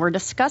Wood, and we're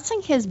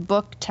discussing his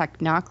book,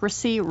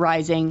 Technocracy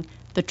Rising,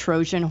 the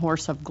Trojan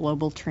Horse of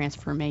Global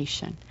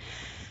Transformation.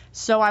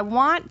 So I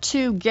want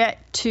to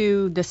get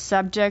to the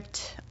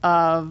subject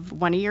of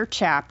one of your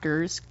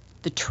chapters,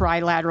 the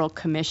Trilateral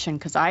Commission,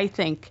 because I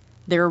think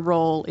their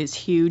role is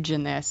huge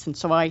in this. And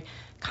so I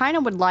kind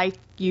of would like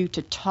you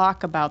to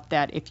talk about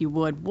that, if you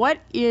would. What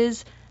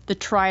is the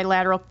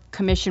Trilateral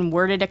Commission?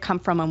 Where did it come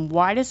from, and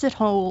why does it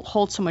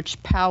hold so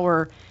much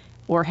power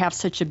or have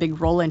such a big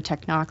role in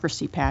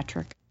technocracy,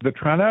 Patrick? The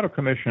Trilateral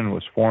Commission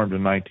was formed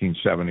in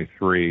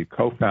 1973,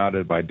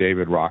 co-founded by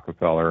David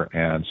Rockefeller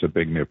and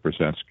Zbigniew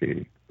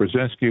Brzezinski.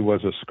 Brzezinski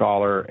was a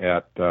scholar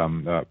a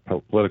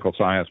political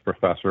science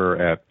professor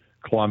at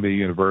Columbia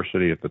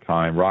University at the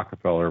time.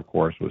 Rockefeller, of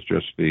course, was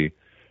just the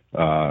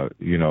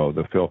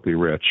filthy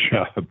rich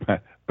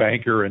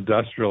banker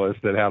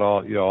industrialist that had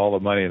all the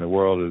money in the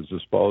world at his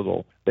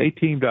disposal. They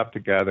teamed up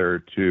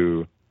together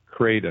to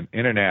create an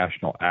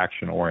international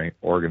action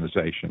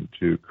organization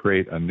to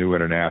create a new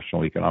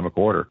international economic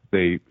order.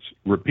 They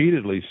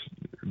repeatedly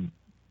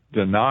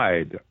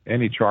denied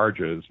any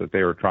charges that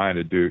they were trying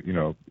to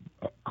do,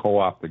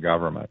 co-opt the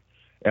government.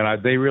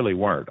 And they really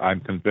weren't.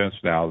 I'm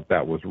convinced now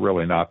that was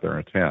really not their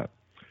intent.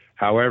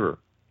 However,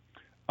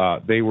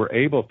 they were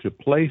able to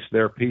place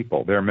their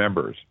people, their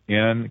members,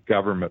 in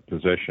government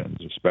positions,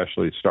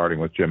 especially starting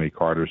with Jimmy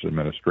Carter's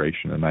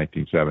administration in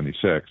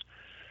 1976.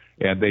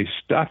 And they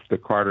stuffed the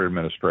Carter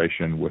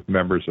administration with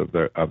members of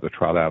the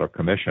Trilateral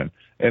Commission,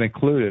 and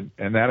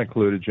that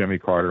included Jimmy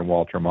Carter and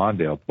Walter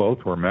Mondale.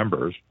 Both were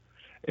members,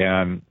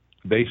 and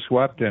they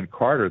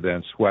Carter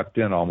then swept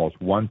in almost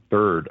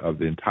 1/3 of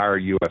the entire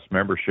U.S.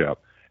 membership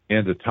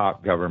into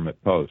top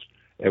government posts.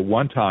 At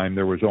one time,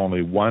 there was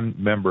only one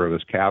member of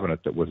his cabinet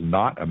that was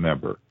not a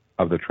member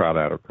of the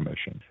Trilateral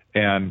Commission.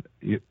 And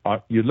you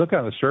look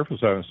on the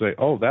surface of it and say,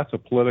 oh, that's a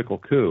political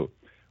coup.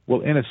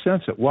 Well, in a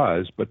sense it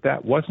was, but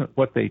that wasn't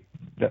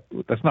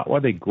that's not why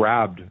they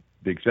grabbed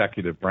the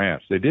executive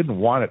branch. They didn't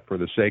want it for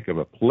the sake of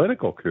a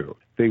political coup.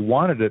 They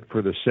wanted it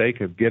for the sake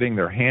of getting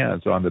their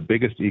hands on the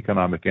biggest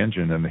economic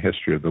engine in the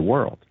history of the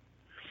world,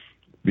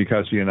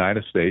 because the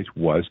United States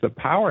was the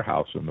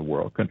powerhouse in the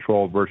world,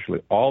 controlled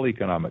virtually all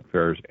economic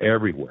affairs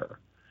everywhere.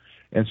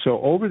 And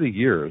so over the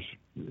years,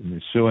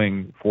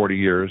 ensuing 40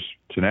 years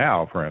to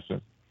now, for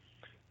instance,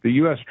 the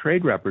U.S.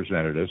 trade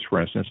representatives, for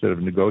instance, that have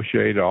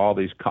negotiated all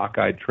these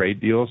cockeyed trade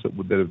deals that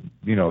have,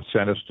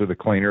 sent us to the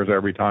cleaners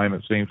every time,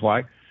 it seems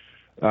like,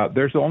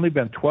 there's only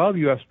been 12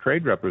 U.S.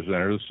 trade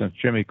representatives since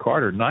Jimmy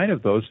Carter. 9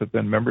 of those have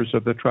been members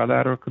of the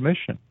Trilateral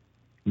Commission.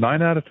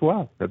 9 out of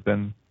 12 have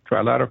been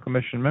Trilateral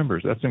Commission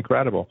members. That's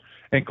incredible,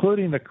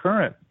 including the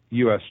current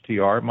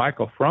USTR,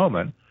 Michael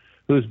Froman,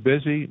 who's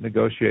busy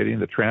negotiating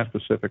the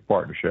Trans-Pacific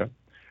Partnership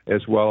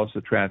as well as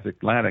the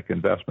Transatlantic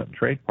Investment and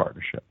Trade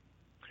Partnership.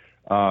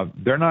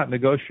 They're not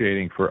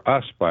negotiating for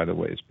us, by the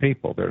way, as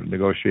people. They're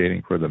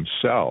negotiating for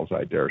themselves,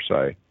 I dare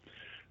say.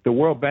 The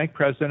World Bank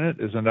president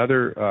is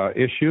another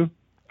issue.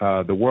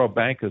 The World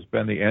Bank has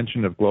been the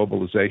engine of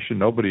globalization.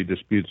 Nobody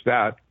disputes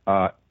that.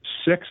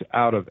 6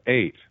 out of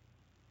 8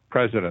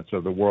 presidents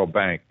of the World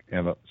Bank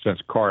since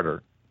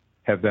Carter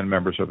have been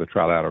members of the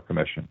Trilateral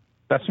Commission.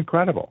 That's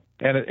incredible.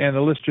 And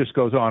the list just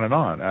goes on and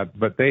on.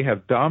 But they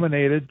have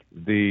dominated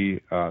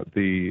the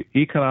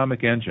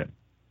economic engine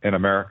in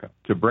America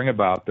to bring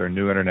about their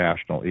new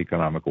international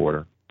economic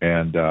order.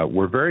 And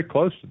we're very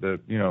close to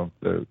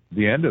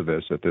the end of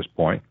this at this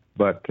point.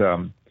 But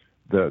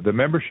the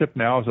membership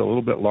now is a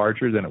little bit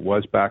larger than it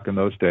was back in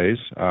those days.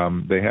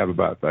 They have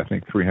about, I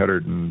think,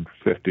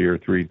 350 or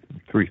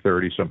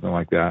 330, something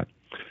like that.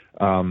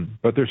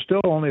 But there's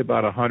still only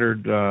about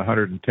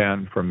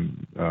 110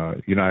 from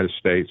United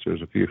States.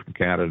 There's a few from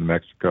Canada and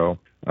Mexico.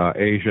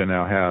 Asia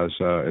now has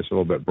it's a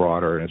little bit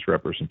broader in its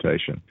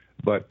representation.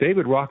 But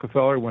David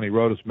Rockefeller, when he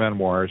wrote his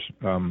memoirs,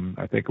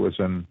 I think it was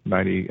in the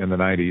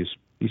 90s,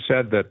 he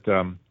said that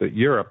that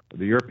Europe,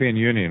 the European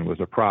Union, was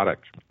a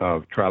product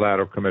of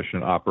Trilateral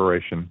Commission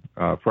operation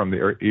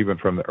even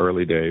from the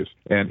early days,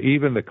 and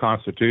even the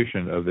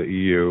Constitution of the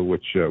EU,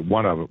 which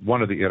one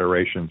of the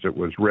iterations that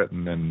was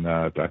written in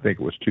I think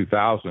it was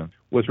 2000,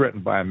 was written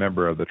by a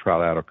member of the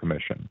Trilateral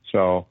Commission.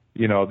 So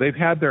they've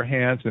had their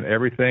hands in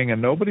everything, and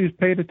nobody's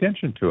paid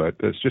attention to it.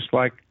 It's just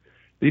like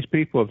These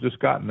people have just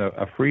gotten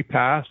a free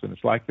pass, and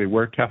it's like they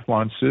wear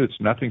Teflon suits.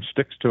 Nothing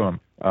sticks to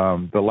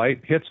them. The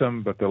light hits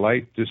them, but the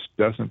light just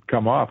doesn't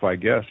come off, I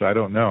guess. I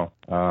don't know.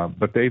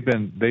 But they've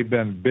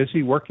been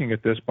busy working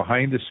at this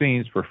behind the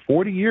scenes for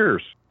 40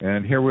 years.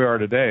 And here we are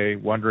today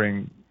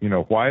wondering,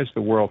 why is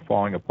the world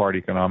falling apart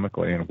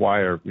economically, and why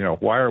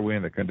are we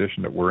in the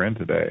condition that we're in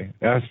today?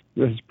 This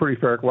is a pretty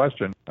fair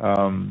question.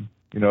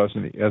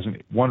 As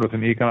one with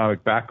an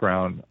economic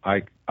background,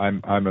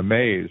 I'm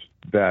amazed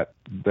that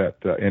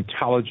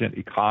intelligent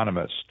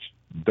economists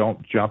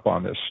don't jump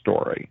on this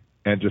story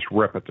and just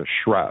rip it to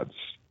shreds.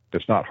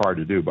 It's not hard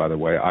to do, by the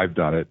way. I've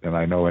done it, and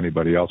I know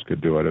anybody else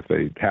could do it if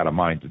they had a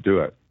mind to do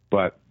it.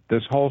 But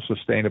this whole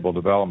sustainable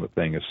development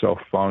thing is so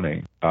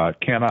phony. It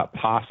cannot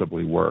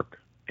possibly work.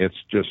 It's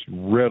just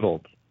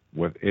riddled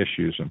with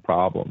issues and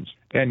problems.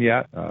 And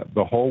yet,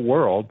 the whole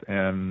world,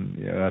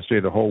 and I say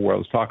the whole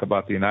world, let's talk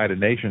about the United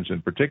Nations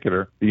in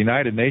particular. The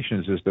United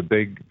Nations is the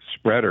big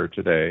spreader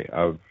today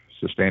of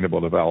sustainable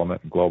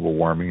development, global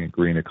warming, and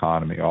green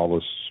economy, all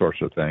those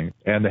sorts of things.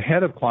 And the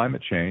head of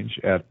climate change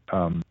at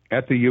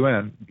the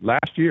UN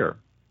last year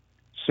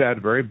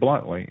said very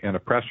bluntly in a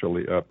press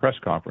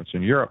conference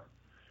in Europe,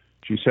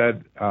 she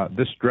said,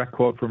 this direct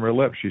quote from her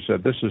lips, she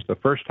said, "This is the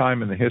first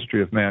time in the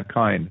history of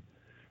mankind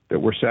that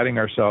we're setting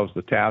ourselves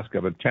the task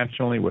of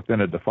intentionally, within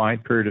a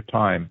defined period of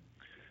time,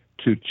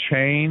 to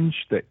change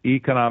the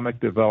economic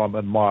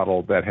development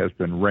model that has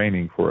been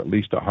reigning for at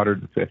least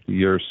 150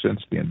 years since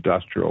the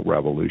Industrial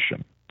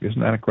Revolution."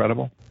 Isn't that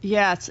incredible?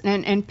 Yes,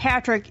 and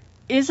Patrick,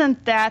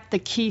 isn't that the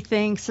key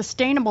thing?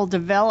 Sustainable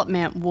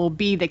development will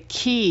be the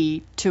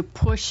key to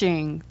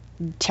pushing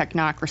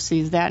technocracy.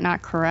 Is that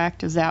not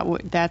correct?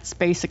 That's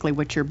basically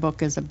what your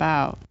book is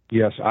about?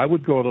 Yes, I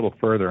would go a little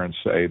further and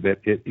say that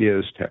it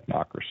is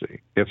technocracy.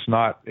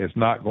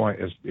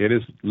 It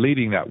is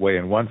leading that way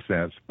in one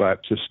sense, but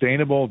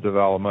sustainable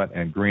development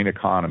and green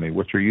economy,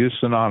 which are used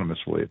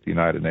synonymously at the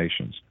United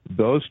Nations,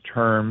 those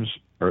terms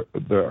are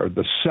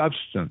the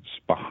substance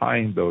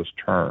behind those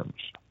terms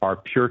are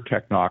pure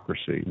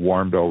technocracy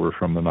warmed over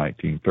from the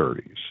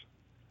 1930s.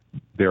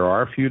 There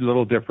are a few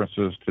little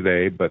differences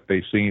today, but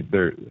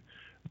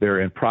they're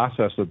in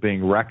process of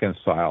being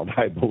reconciled,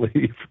 I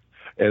believe,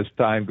 as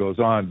time goes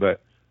on.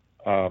 But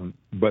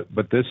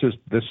this is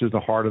the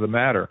heart of the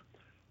matter.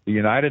 The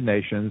United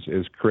Nations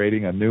is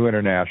creating a new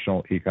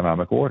international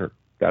economic order.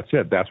 That's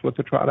it. That's what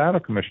the Trojan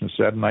Commission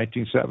said in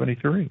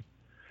 1973.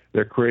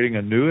 They're creating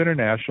a new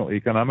international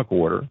economic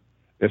order.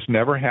 It's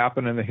never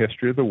happened in the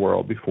history of the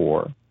world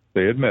before.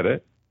 They admit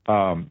it.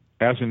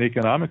 As an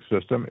economic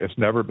system, it's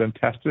never been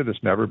tested.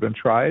 It's never been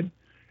tried.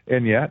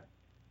 And yet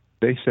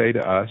they say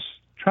to us,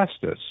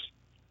 trust us.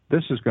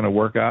 This is going to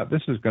work out.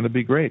 This is going to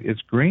be great.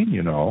 It's green,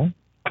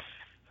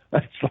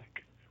 That's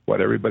like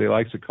what everybody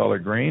likes the color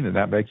green, and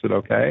that makes it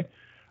okay.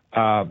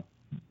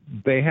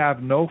 They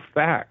have no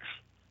facts,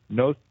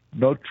 no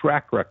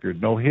track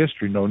record, no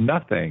history, no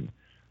nothing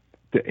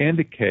to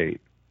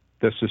indicate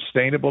that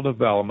sustainable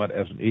development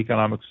as an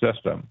economic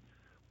system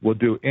will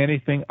do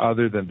anything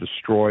other than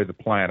destroy the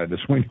planet as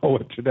we know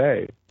it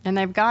today. And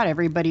they've got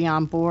everybody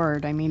on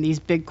board. I mean, these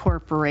big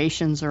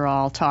corporations are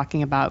all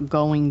talking about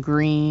going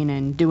green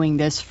and doing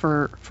this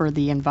for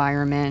the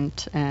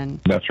environment.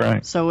 And that's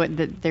right. So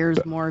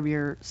there's more of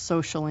your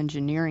social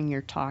engineering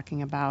you're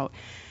talking about.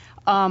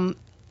 And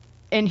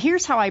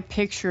here's how I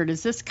picture it.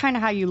 Is this kind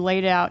of how you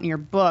laid it out in your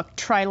book?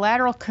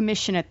 Trilateral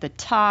Commission at the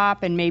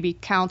top and maybe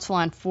Council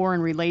on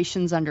Foreign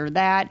Relations under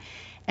that.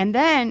 And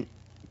then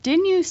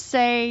didn't you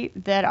say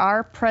that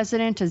our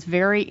president is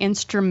very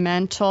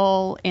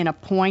instrumental in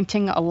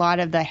appointing a lot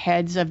of the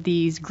heads of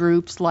these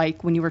groups,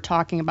 like when you were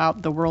talking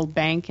about the World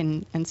Bank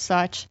and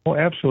such? Well,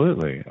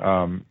 absolutely.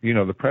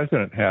 The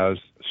president has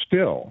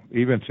still,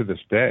 even to this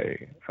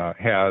day,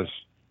 has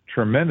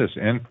tremendous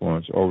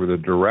influence over the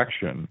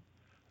direction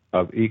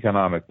of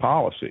economic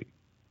policy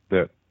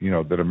that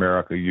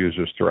America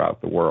uses throughout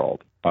the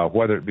world.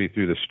 Whether it be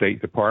through the State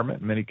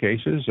Department in many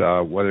cases,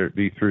 whether it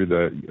be through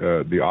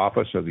the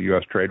office of the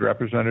U.S. Trade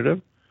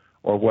Representative,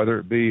 or whether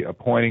it be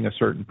appointing a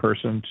certain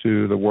person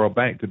to the World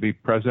Bank to be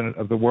president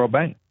of the World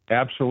Bank.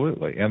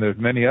 Absolutely. And there's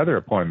many other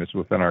appointments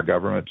within our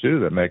government, too,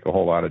 that make a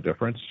whole lot of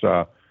difference.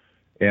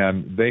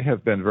 And they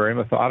have been very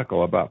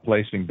methodical about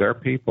placing their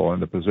people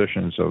in the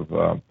positions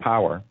of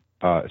power,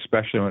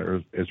 especially when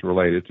it is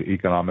related to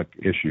economic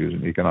issues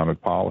and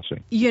economic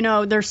policy.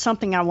 There's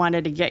something I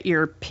wanted to get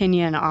your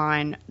opinion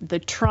on. The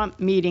Trump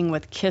meeting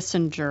with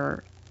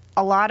Kissinger.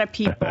 A lot of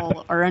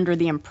people are under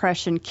the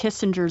impression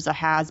Kissinger's a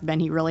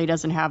has-been. He really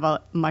doesn't have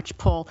much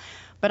pull.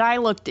 But I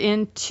looked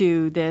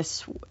into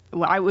this.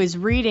 I was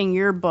reading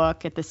your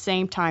book at the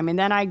same time, and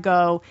then I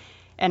go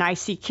and I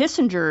see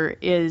Kissinger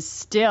is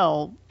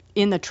still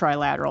in the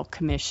Trilateral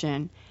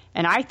Commission.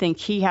 And I think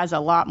he has a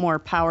lot more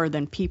power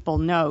than people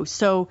know.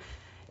 So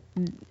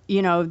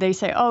they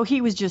say, oh,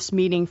 he was just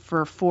meeting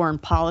for foreign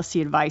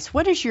policy advice.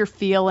 What is your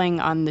feeling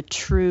on the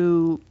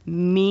true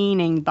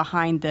meaning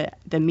behind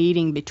the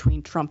meeting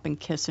between Trump and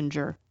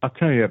Kissinger? I'll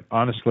tell you,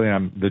 honestly,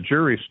 the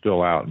jury's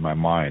still out in my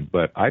mind,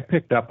 but I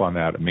picked up on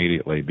that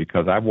immediately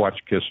because I've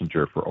watched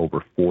Kissinger for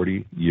over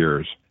 40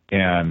 years.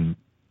 And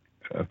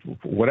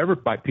whatever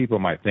people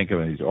might think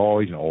of him, he's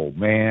an old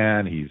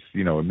man.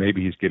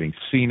 Maybe he's getting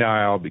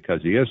senile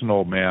because he is an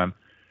old man.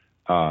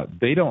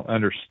 They don't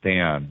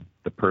understand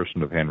the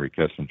person of Henry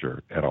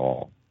Kissinger at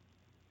all.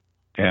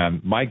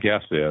 And my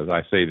guess is,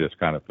 I say this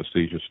kind of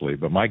facetiously,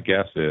 but my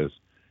guess is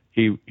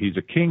he's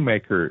a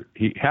kingmaker.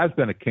 He has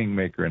been a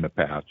kingmaker in the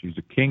past. He's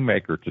a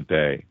kingmaker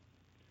today.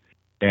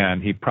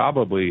 And he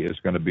probably is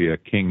going to be a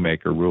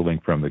kingmaker ruling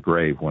from the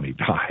grave when he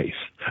dies.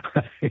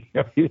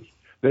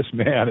 This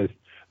man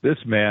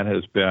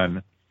has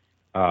been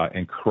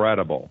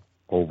incredible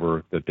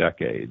over the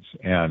decades.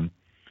 And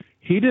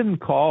he did not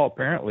call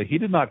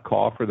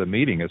for the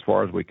meeting, as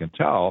far as we can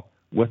tell,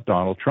 with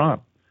Donald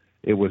Trump.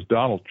 It was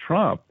Donald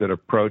Trump that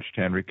approached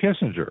Henry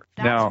Kissinger.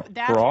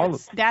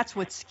 That's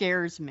what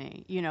scares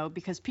me,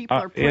 because people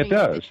are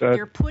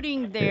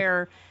putting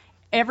their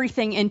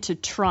everything into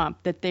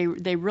Trump, that they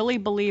really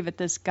believe that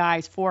this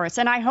guy's for us.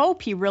 And I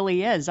hope he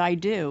really is. I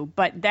do.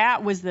 But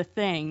that was the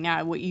thing.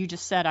 Now, what you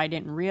just said, I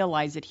didn't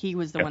realize that he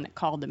was the one that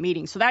called the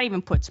meeting. So that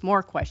even puts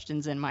more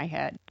questions in my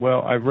head.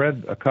 Well, I've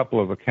read a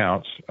couple of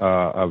accounts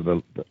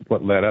of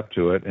what led up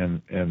to it,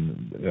 and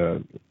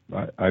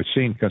I've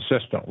seen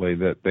consistently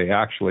that they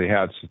actually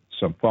had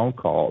some phone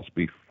calls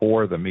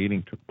before the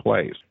meeting took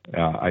place.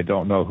 I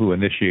don't know who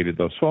initiated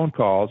those phone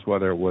calls,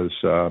 whether it was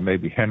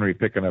maybe Henry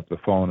picking up the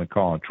phone and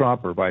calling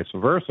Trump or vice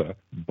versa.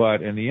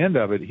 But in the end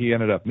of it, he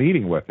ended up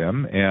meeting with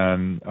him,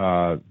 and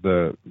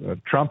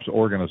Trump's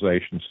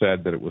organization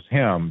said that it was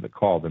him that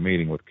called the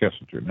meeting with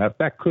Kissinger. Now,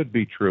 that could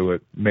be true.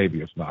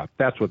 Maybe it's not.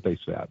 That's what they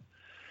said.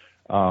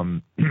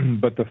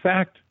 But the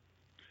fact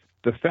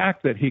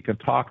that he can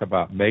talk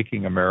about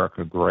making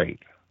America great,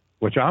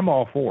 which I'm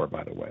all for,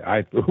 by the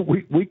way.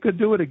 We could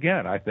do it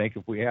again, I think,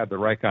 if we had the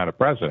right kind of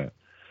president.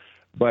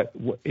 But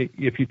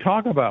if you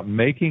talk about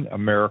making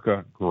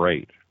America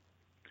great,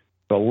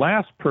 the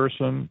last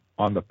person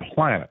on the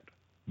planet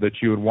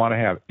that you would want to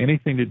have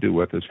anything to do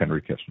with is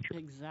Henry Kissinger.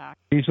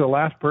 Exactly. He's the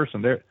last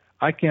person there.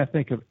 I can't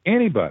think of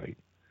anybody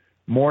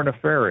more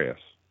nefarious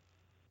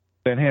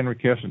than Henry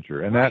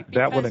Kissinger, and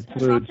that would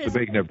include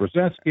Zbigniew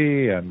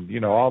Brzezinski and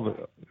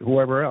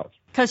whoever else.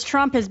 Because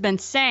Trump has been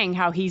saying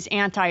how he's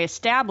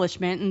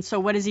anti-establishment, and so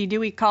what does he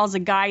do? He calls a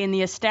guy in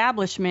the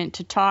establishment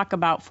to talk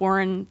about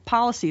foreign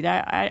policy.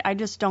 I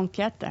just don't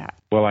get that.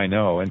 Well, I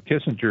know, and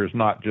Kissinger is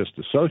not just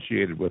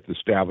associated with the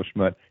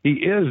establishment; he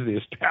is the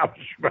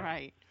establishment,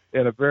 right,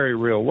 in a very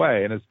real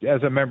way. And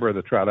as a member of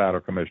the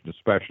Trilateral Commission,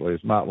 especially,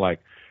 it's not like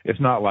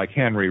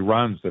Henry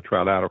runs the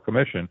Trilateral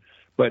Commission.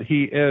 But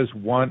he is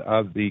one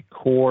of the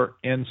core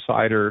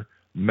insider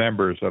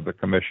members of the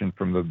commission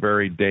from the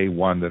very day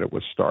one that it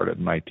was started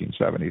in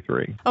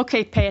 1973.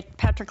 Okay,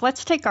 Patrick,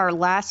 let's take our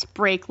last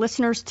break.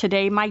 Listeners,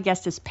 today my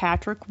guest is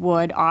Patrick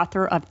Wood,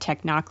 author of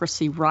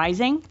Technocracy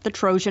Rising, the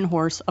Trojan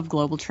Horse of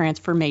Global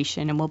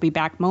Transformation. And we'll be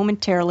back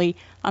momentarily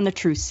on the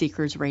Truth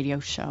Seekers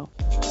Radio Show.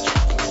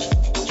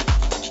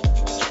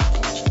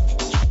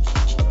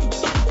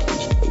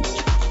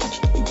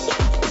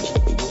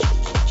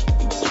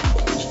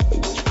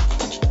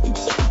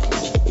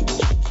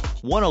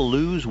 Want to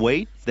lose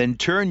weight? Then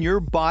turn your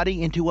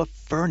body into a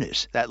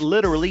furnace that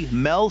literally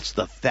melts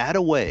the fat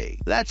away.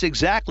 That's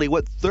exactly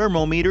what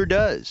Thermometer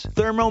does.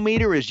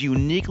 Thermometer is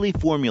uniquely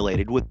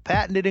formulated with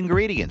patented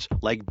ingredients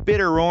like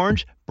bitter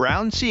orange,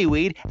 brown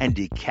seaweed, and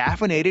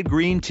decaffeinated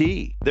green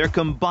tea. Their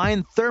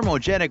combined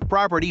thermogenic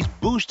properties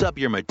boost up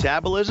your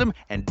metabolism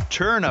and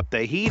turn up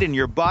the heat in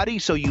your body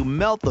so you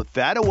melt the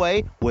fat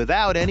away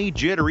without any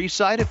jittery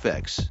side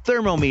effects.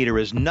 Thermometer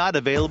is not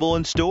available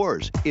in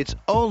stores. It's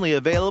only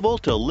available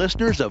to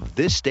listeners of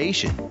this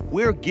station.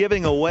 We're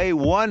giving away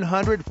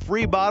 100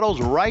 free bottles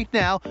right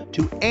now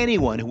to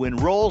anyone who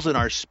enrolls in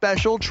our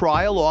special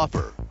trial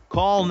offer.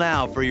 Call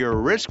now for your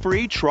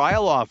risk-free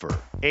trial offer.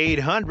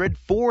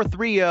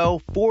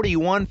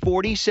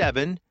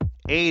 800-430-4147.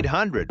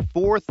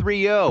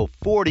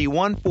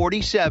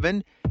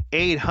 800-430-4147.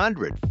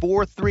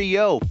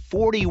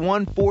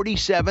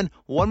 800-430-4147.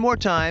 One more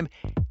time,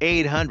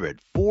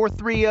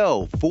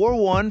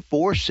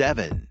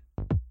 800-430-4147.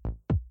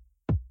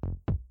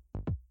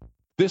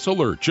 This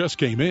alert just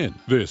came in.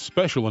 This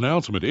special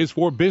announcement is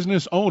for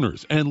business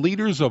owners and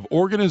leaders of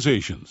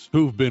organizations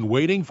who've been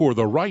waiting for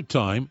the right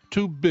time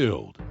to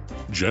build.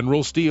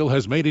 General Steel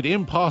has made it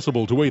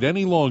impossible to wait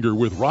any longer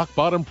with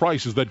rock-bottom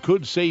prices that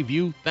could save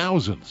you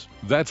thousands.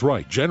 That's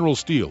right, General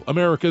Steel,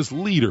 America's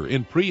leader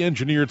in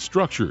pre-engineered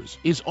structures,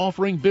 is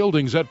offering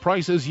buildings at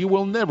prices you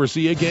will never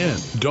see again.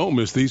 Don't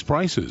miss these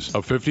prices.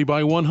 A 50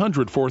 by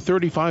 100 for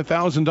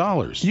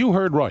 $35,000. You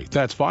heard right.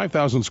 That's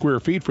 5,000 square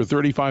feet for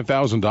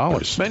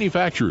 $35,000.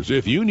 Manufacturers,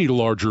 if you need a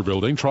larger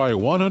building, try a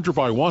 100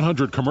 by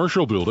 100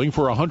 commercial building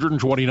for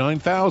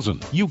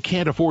 $129,000. You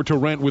can't afford to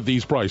rent with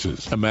these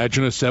prices.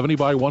 Imagine a 70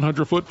 by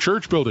 100 foot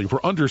church building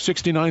for under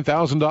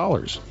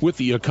 $69,000. With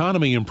the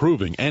economy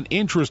improving and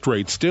interest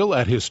rates still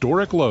at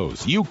historic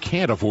lows, you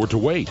can't afford to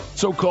wait.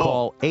 So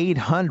call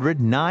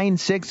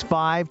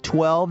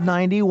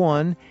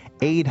 800-965-1291.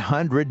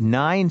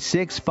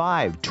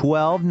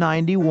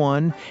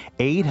 800-965-1291.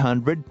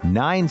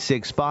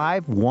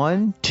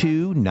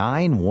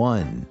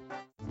 800-965-1291.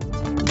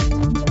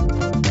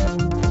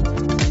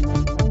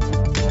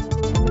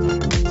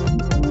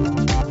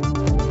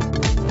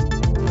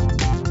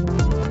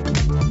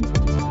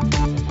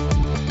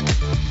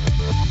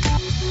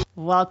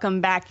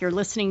 Welcome back. You're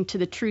listening to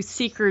the Truth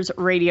Seekers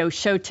radio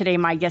show. Today,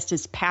 my guest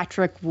is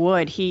Patrick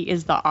Wood. He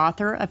is the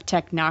author of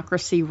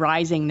Technocracy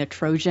Rising, the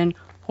Trojan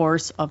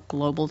Horse of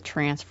Global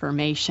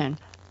Transformation.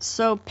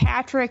 So,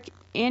 Patrick,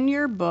 in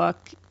your book,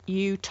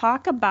 you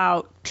talk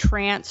about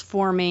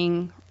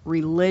transforming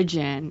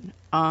religion.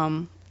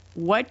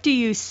 What do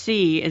you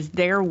see as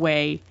their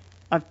way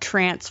of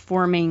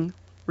transforming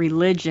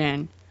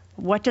religion?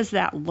 What does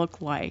that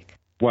look like?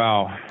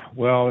 Well,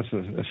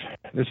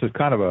 this is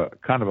kind of a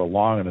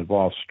long and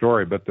involved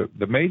story, but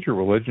the major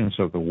religions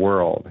of the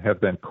world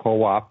have been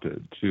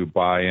co-opted to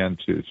buy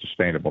into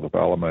sustainable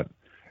development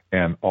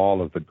and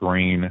all of the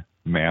green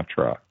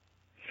mantra,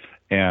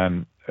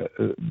 and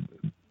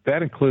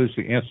that includes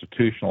the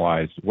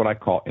what I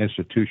call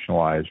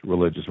institutionalized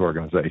religious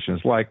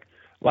organizations, like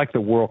the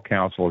World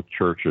Council of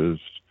Churches,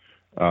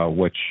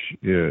 which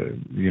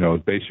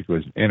basically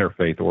is an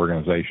interfaith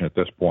organization at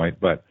this point,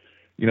 but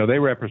they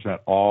represent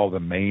all the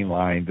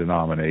mainline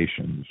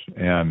denominations.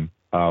 And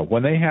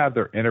when they had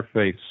their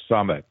interfaith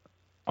summit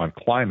on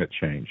climate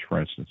change, for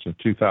instance, in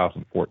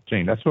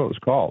 2014, that's what it was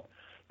called,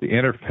 the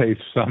Interfaith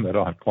Summit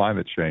on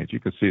Climate Change. You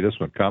can see this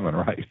one coming,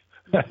 right?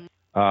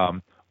 Mm-hmm.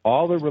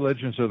 All the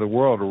religions of the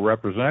world are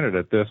represented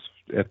at this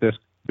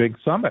big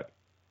summit.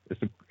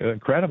 It's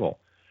incredible.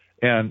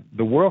 And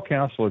the World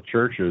Council of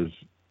Churches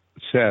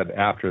said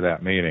after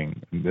that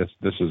meeting, this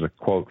is a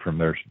quote from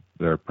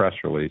their press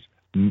release,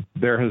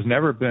 "There has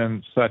never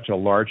been such a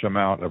large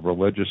amount of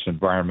religious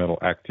environmental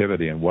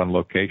activity in one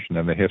location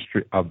in the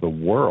history of the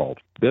world.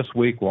 This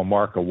week will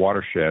mark a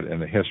watershed in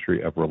the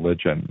history of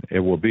religion. It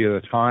will be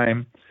the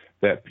time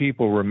that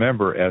people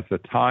remember as the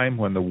time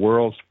when the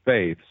world's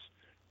faiths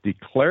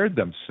declared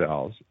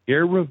themselves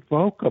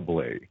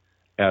irrevocably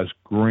as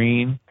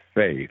green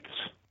faiths."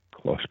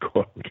 Close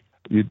quote.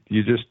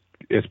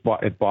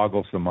 It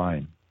boggles the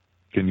mind.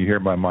 Can you hear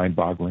my mind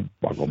boggling?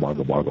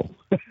 Boggle.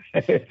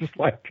 It's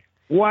like,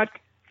 what?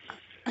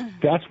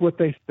 That's what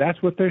they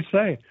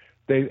say.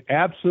 They've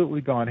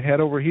absolutely gone head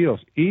over heels.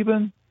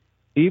 Even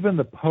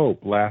the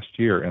Pope late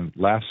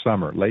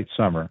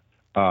summer,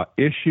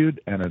 issued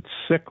an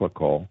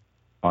encyclical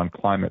on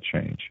climate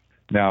change.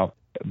 Now,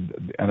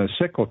 an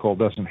encyclical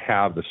doesn't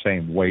have the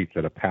same weight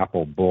that a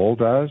papal bull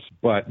does,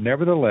 but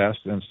nevertheless,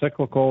 the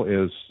encyclical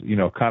is,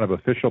 kind of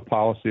official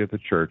policy of the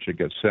church. It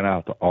gets sent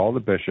out to all the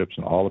bishops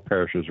and all the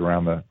parishes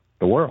around the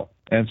world.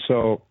 And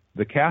so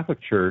the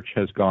Catholic Church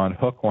has gone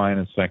hook, line,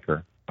 and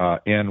sinker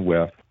in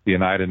with the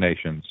United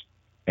Nations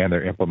and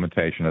their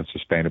implementation of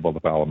sustainable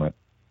development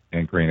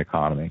and green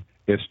economy.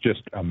 It's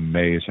just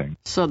amazing.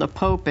 So the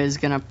Pope is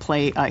going to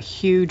play a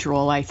huge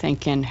role, I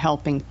think, in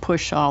helping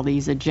push all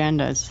these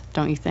agendas,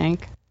 don't you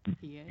think?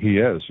 He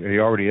is. He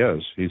already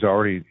is. He's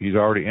already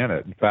in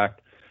it. In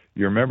fact,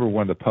 you remember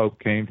when the Pope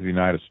came to the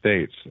United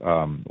States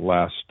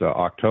last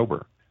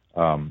October,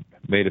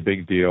 made a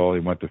big deal. He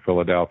went to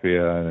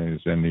Philadelphia and he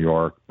was in New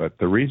York. But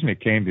the reason he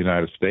came to the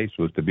United States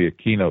was to be a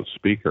keynote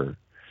speaker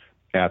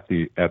at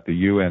the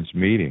UN's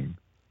meeting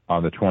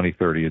on the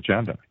 2030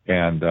 agenda.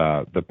 And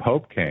the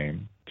Pope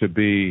came to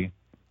be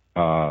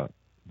the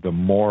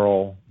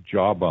moral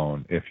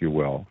jawbone, if you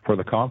will, for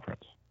the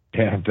conference.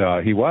 And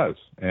he was.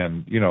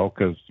 And,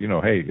 because,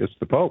 hey, it's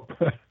the Pope.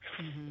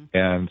 Mm-hmm.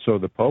 And so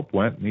the Pope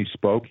went and he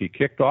spoke. He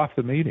kicked off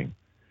the meeting,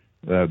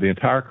 the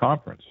entire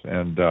conference.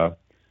 And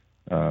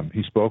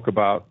he spoke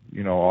about,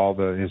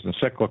 his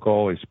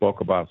encyclical. He spoke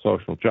about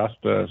social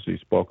justice. He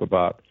spoke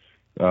about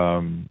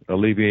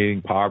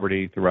alleviating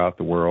poverty throughout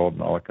the world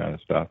and all that kind of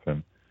stuff.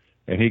 And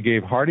he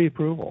gave hearty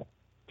approval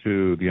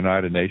to the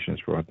United Nations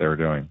for what they were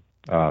doing.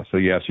 So,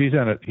 yes, he's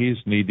in it. He's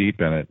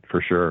knee-deep in it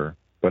for sure.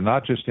 But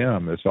not just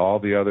him. It's all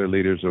the other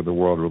leaders of the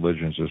world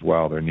religions as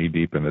well. They're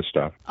knee-deep in this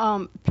stuff.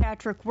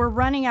 Patrick, we're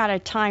running out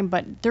of time,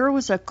 but there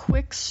was a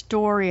quick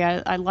story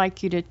I'd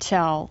like you to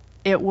tell.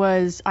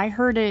 I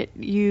heard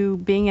you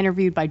being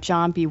interviewed by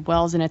John B.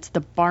 Wells, and it's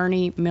the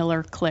Barney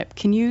Miller clip.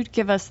 Can you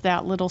give us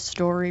that little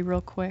story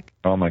real quick?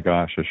 Oh, my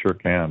gosh, I sure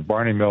can.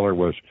 Barney Miller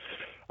was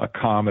a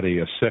comedy,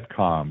 a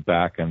sitcom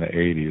back in the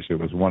 80s. It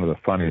was one of the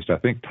funniest, I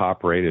think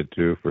top-rated,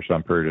 too, for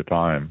some period of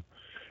time.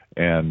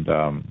 And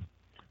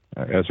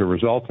as a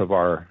result of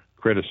our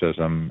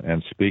criticism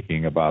and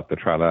speaking about the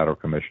Trilateral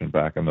Commission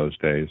back in those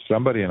days,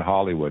 somebody in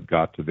Hollywood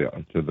got to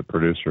the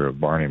producer of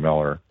Barney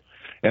Miller,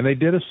 and they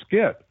did a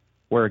skit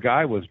where a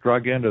guy was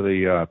drug into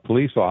the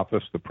police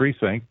office, the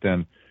precinct,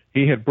 and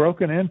he had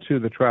broken into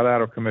the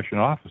Trilateral Commission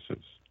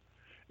offices,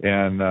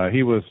 and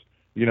he was,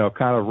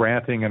 kind of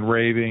ranting and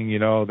raving.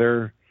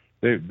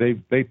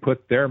 They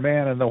put their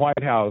man in the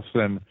White House,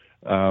 and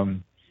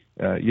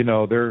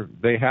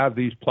they have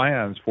these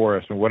plans for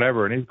us and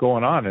whatever. And he's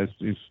going on,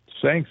 he's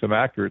saying some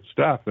accurate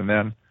stuff, and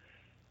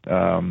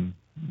then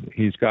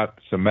he's got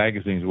some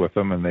magazines with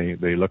him, and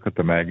they look at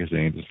the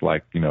magazines. It's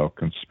like,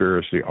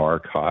 Conspiracy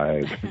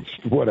Archive,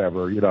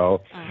 whatever,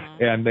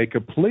 and they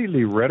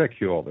completely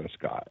ridicule this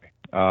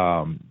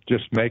guy,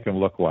 just make him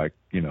look like,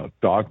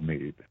 dog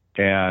meat.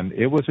 And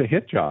it was a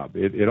hit job.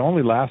 It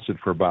only lasted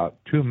for about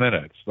 2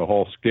 minutes, the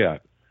whole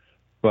skit,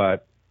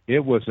 but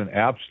it was an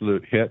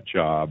absolute hit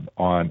job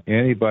on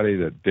anybody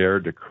that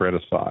dared to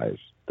criticize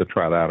the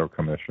Trilateral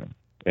Commission.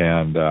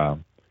 And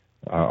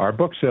our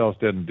book sales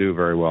didn't do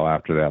very well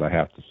after that, I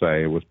have to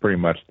say. It was pretty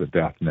much the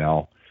death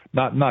knell.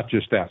 Not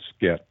just that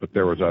skit, but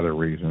there was other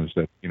reasons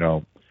that,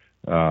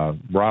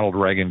 Ronald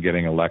Reagan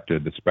getting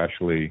elected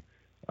especially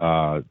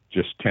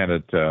just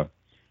tended to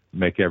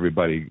make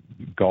everybody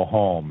go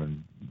home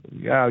and,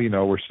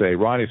 we're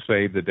saved. Ronnie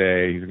saved the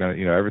day. He's going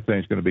to,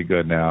 everything's going to be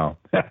good now,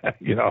 But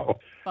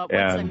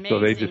what's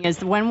amazing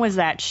is, when was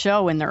that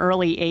show, in the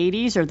early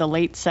 80s or the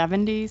late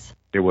 70s?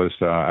 It was,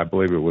 I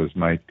believe it was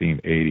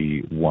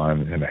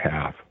 1981 and a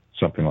half,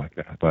 something like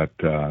that. But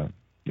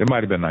it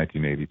might have been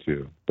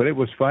 1982. But it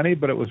was funny,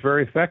 but it was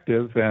very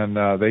effective, and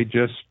they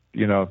just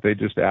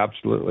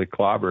absolutely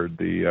clobbered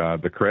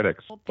the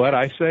critics. But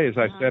I say, as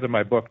I said in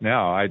my book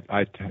now,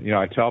 I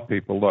tell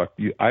people, look,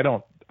 I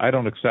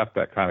don't accept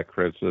that kind of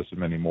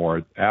criticism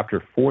anymore.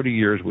 After 40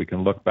 years, we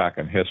can look back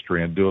in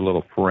history and do a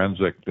little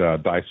forensic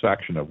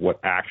dissection of what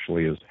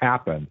actually has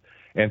happened.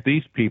 And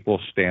these people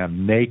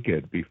stand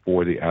naked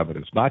before the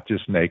evidence, not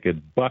just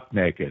naked, buck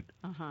naked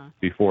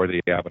before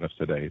the evidence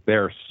today.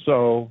 They're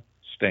so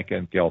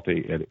stinking guilty,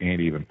 it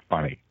ain't even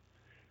funny.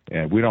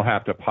 And we don't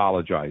have to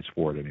apologize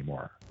for it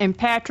anymore. And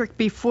Patrick,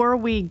 before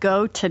we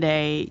go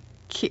today,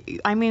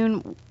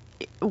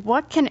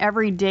 what can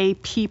everyday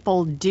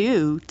people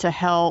do to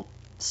help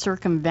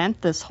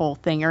circumvent this whole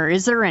thing, or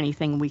is there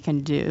anything we can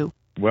do?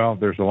 Well,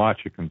 there's a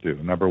lot you can do.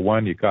 Number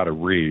one, you got to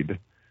read,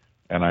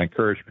 and I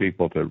encourage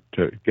people to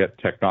get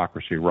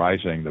Technocracy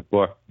Rising, the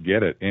book.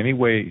 Get it any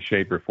way,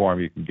 shape, or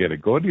form you can get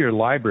it. Go to your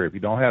library. If you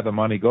don't have the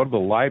money, go to the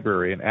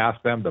library and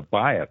ask them to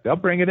buy it. They'll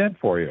bring it in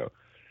for you.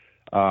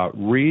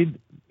 Read,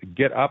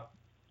 get up,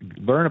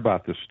 learn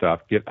about this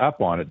stuff, get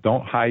up on it.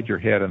 Don't hide your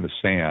head in the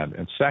sand.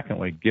 And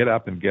secondly, get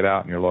up and get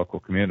out in your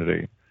local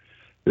community.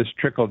 This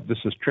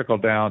has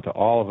trickled down to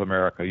all of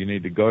America. You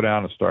need to go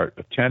down and start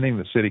attending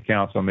the city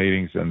council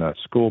meetings and the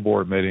school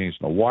board meetings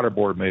and the water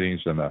board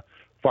meetings and the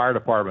fire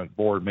department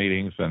board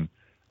meetings and,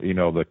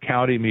 the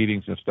county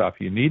meetings and stuff.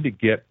 You need to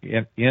get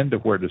into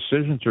where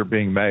decisions are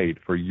being made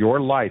for your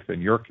life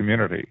and your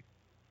community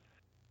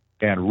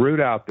and root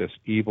out this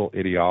evil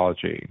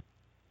ideology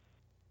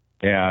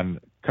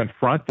and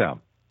confront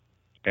them.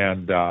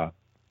 And,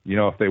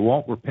 if they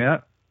won't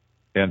repent,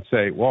 and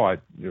say, well,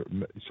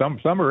 some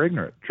are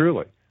ignorant,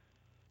 truly.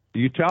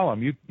 You tell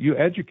them, you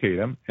educate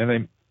them,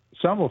 and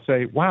some will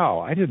say, wow,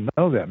 I didn't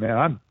know that,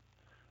 man.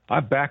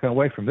 I'm backing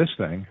away from this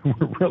thing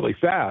really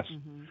fast.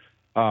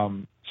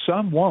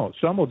 Some won't.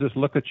 Some will just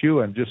look at you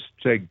and just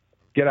say,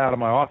 get out of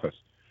my office.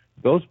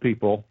 Those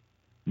people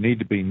need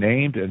to be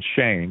named and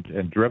shamed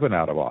and driven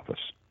out of office,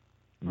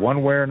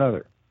 one way or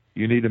another.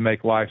 You need to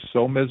make life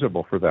so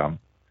miserable for them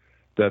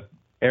that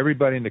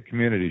everybody in the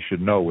community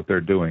should know what they're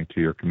doing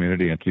to your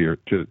community and to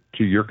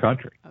your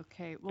country.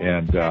 Okay.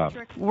 Well,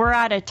 Patrick, we're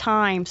out of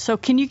time. So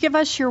can you give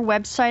us your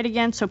website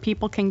again so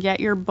people can get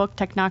your book,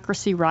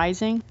 Technocracy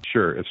Rising?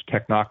 Sure. It's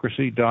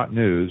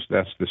technocracy.news.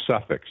 That's the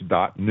suffix,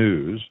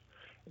 .news.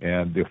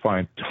 And you'll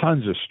find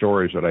tons of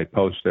stories that I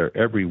post there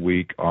every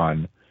week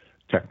on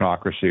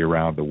technocracy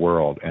around the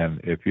world.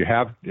 And if you're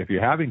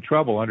having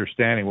trouble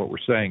understanding what we're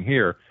saying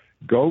here,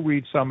 go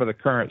read some of the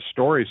current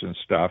stories and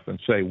stuff and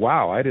say,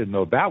 wow, I didn't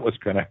know that was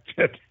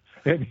connected.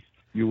 And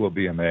you will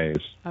be amazed.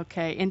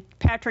 Okay. And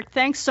Patrick,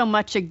 thanks so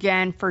much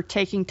again for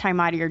taking time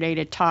out of your day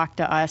to talk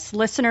to us.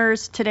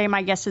 Listeners, today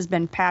my guest has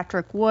been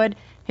Patrick Wood.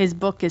 His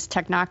book is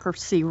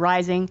Technocracy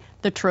Rising,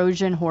 the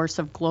Trojan Horse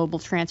of Global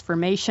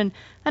Transformation.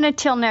 And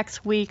until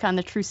next week on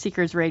the Truth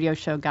Seekers Radio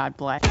Show, God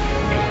bless.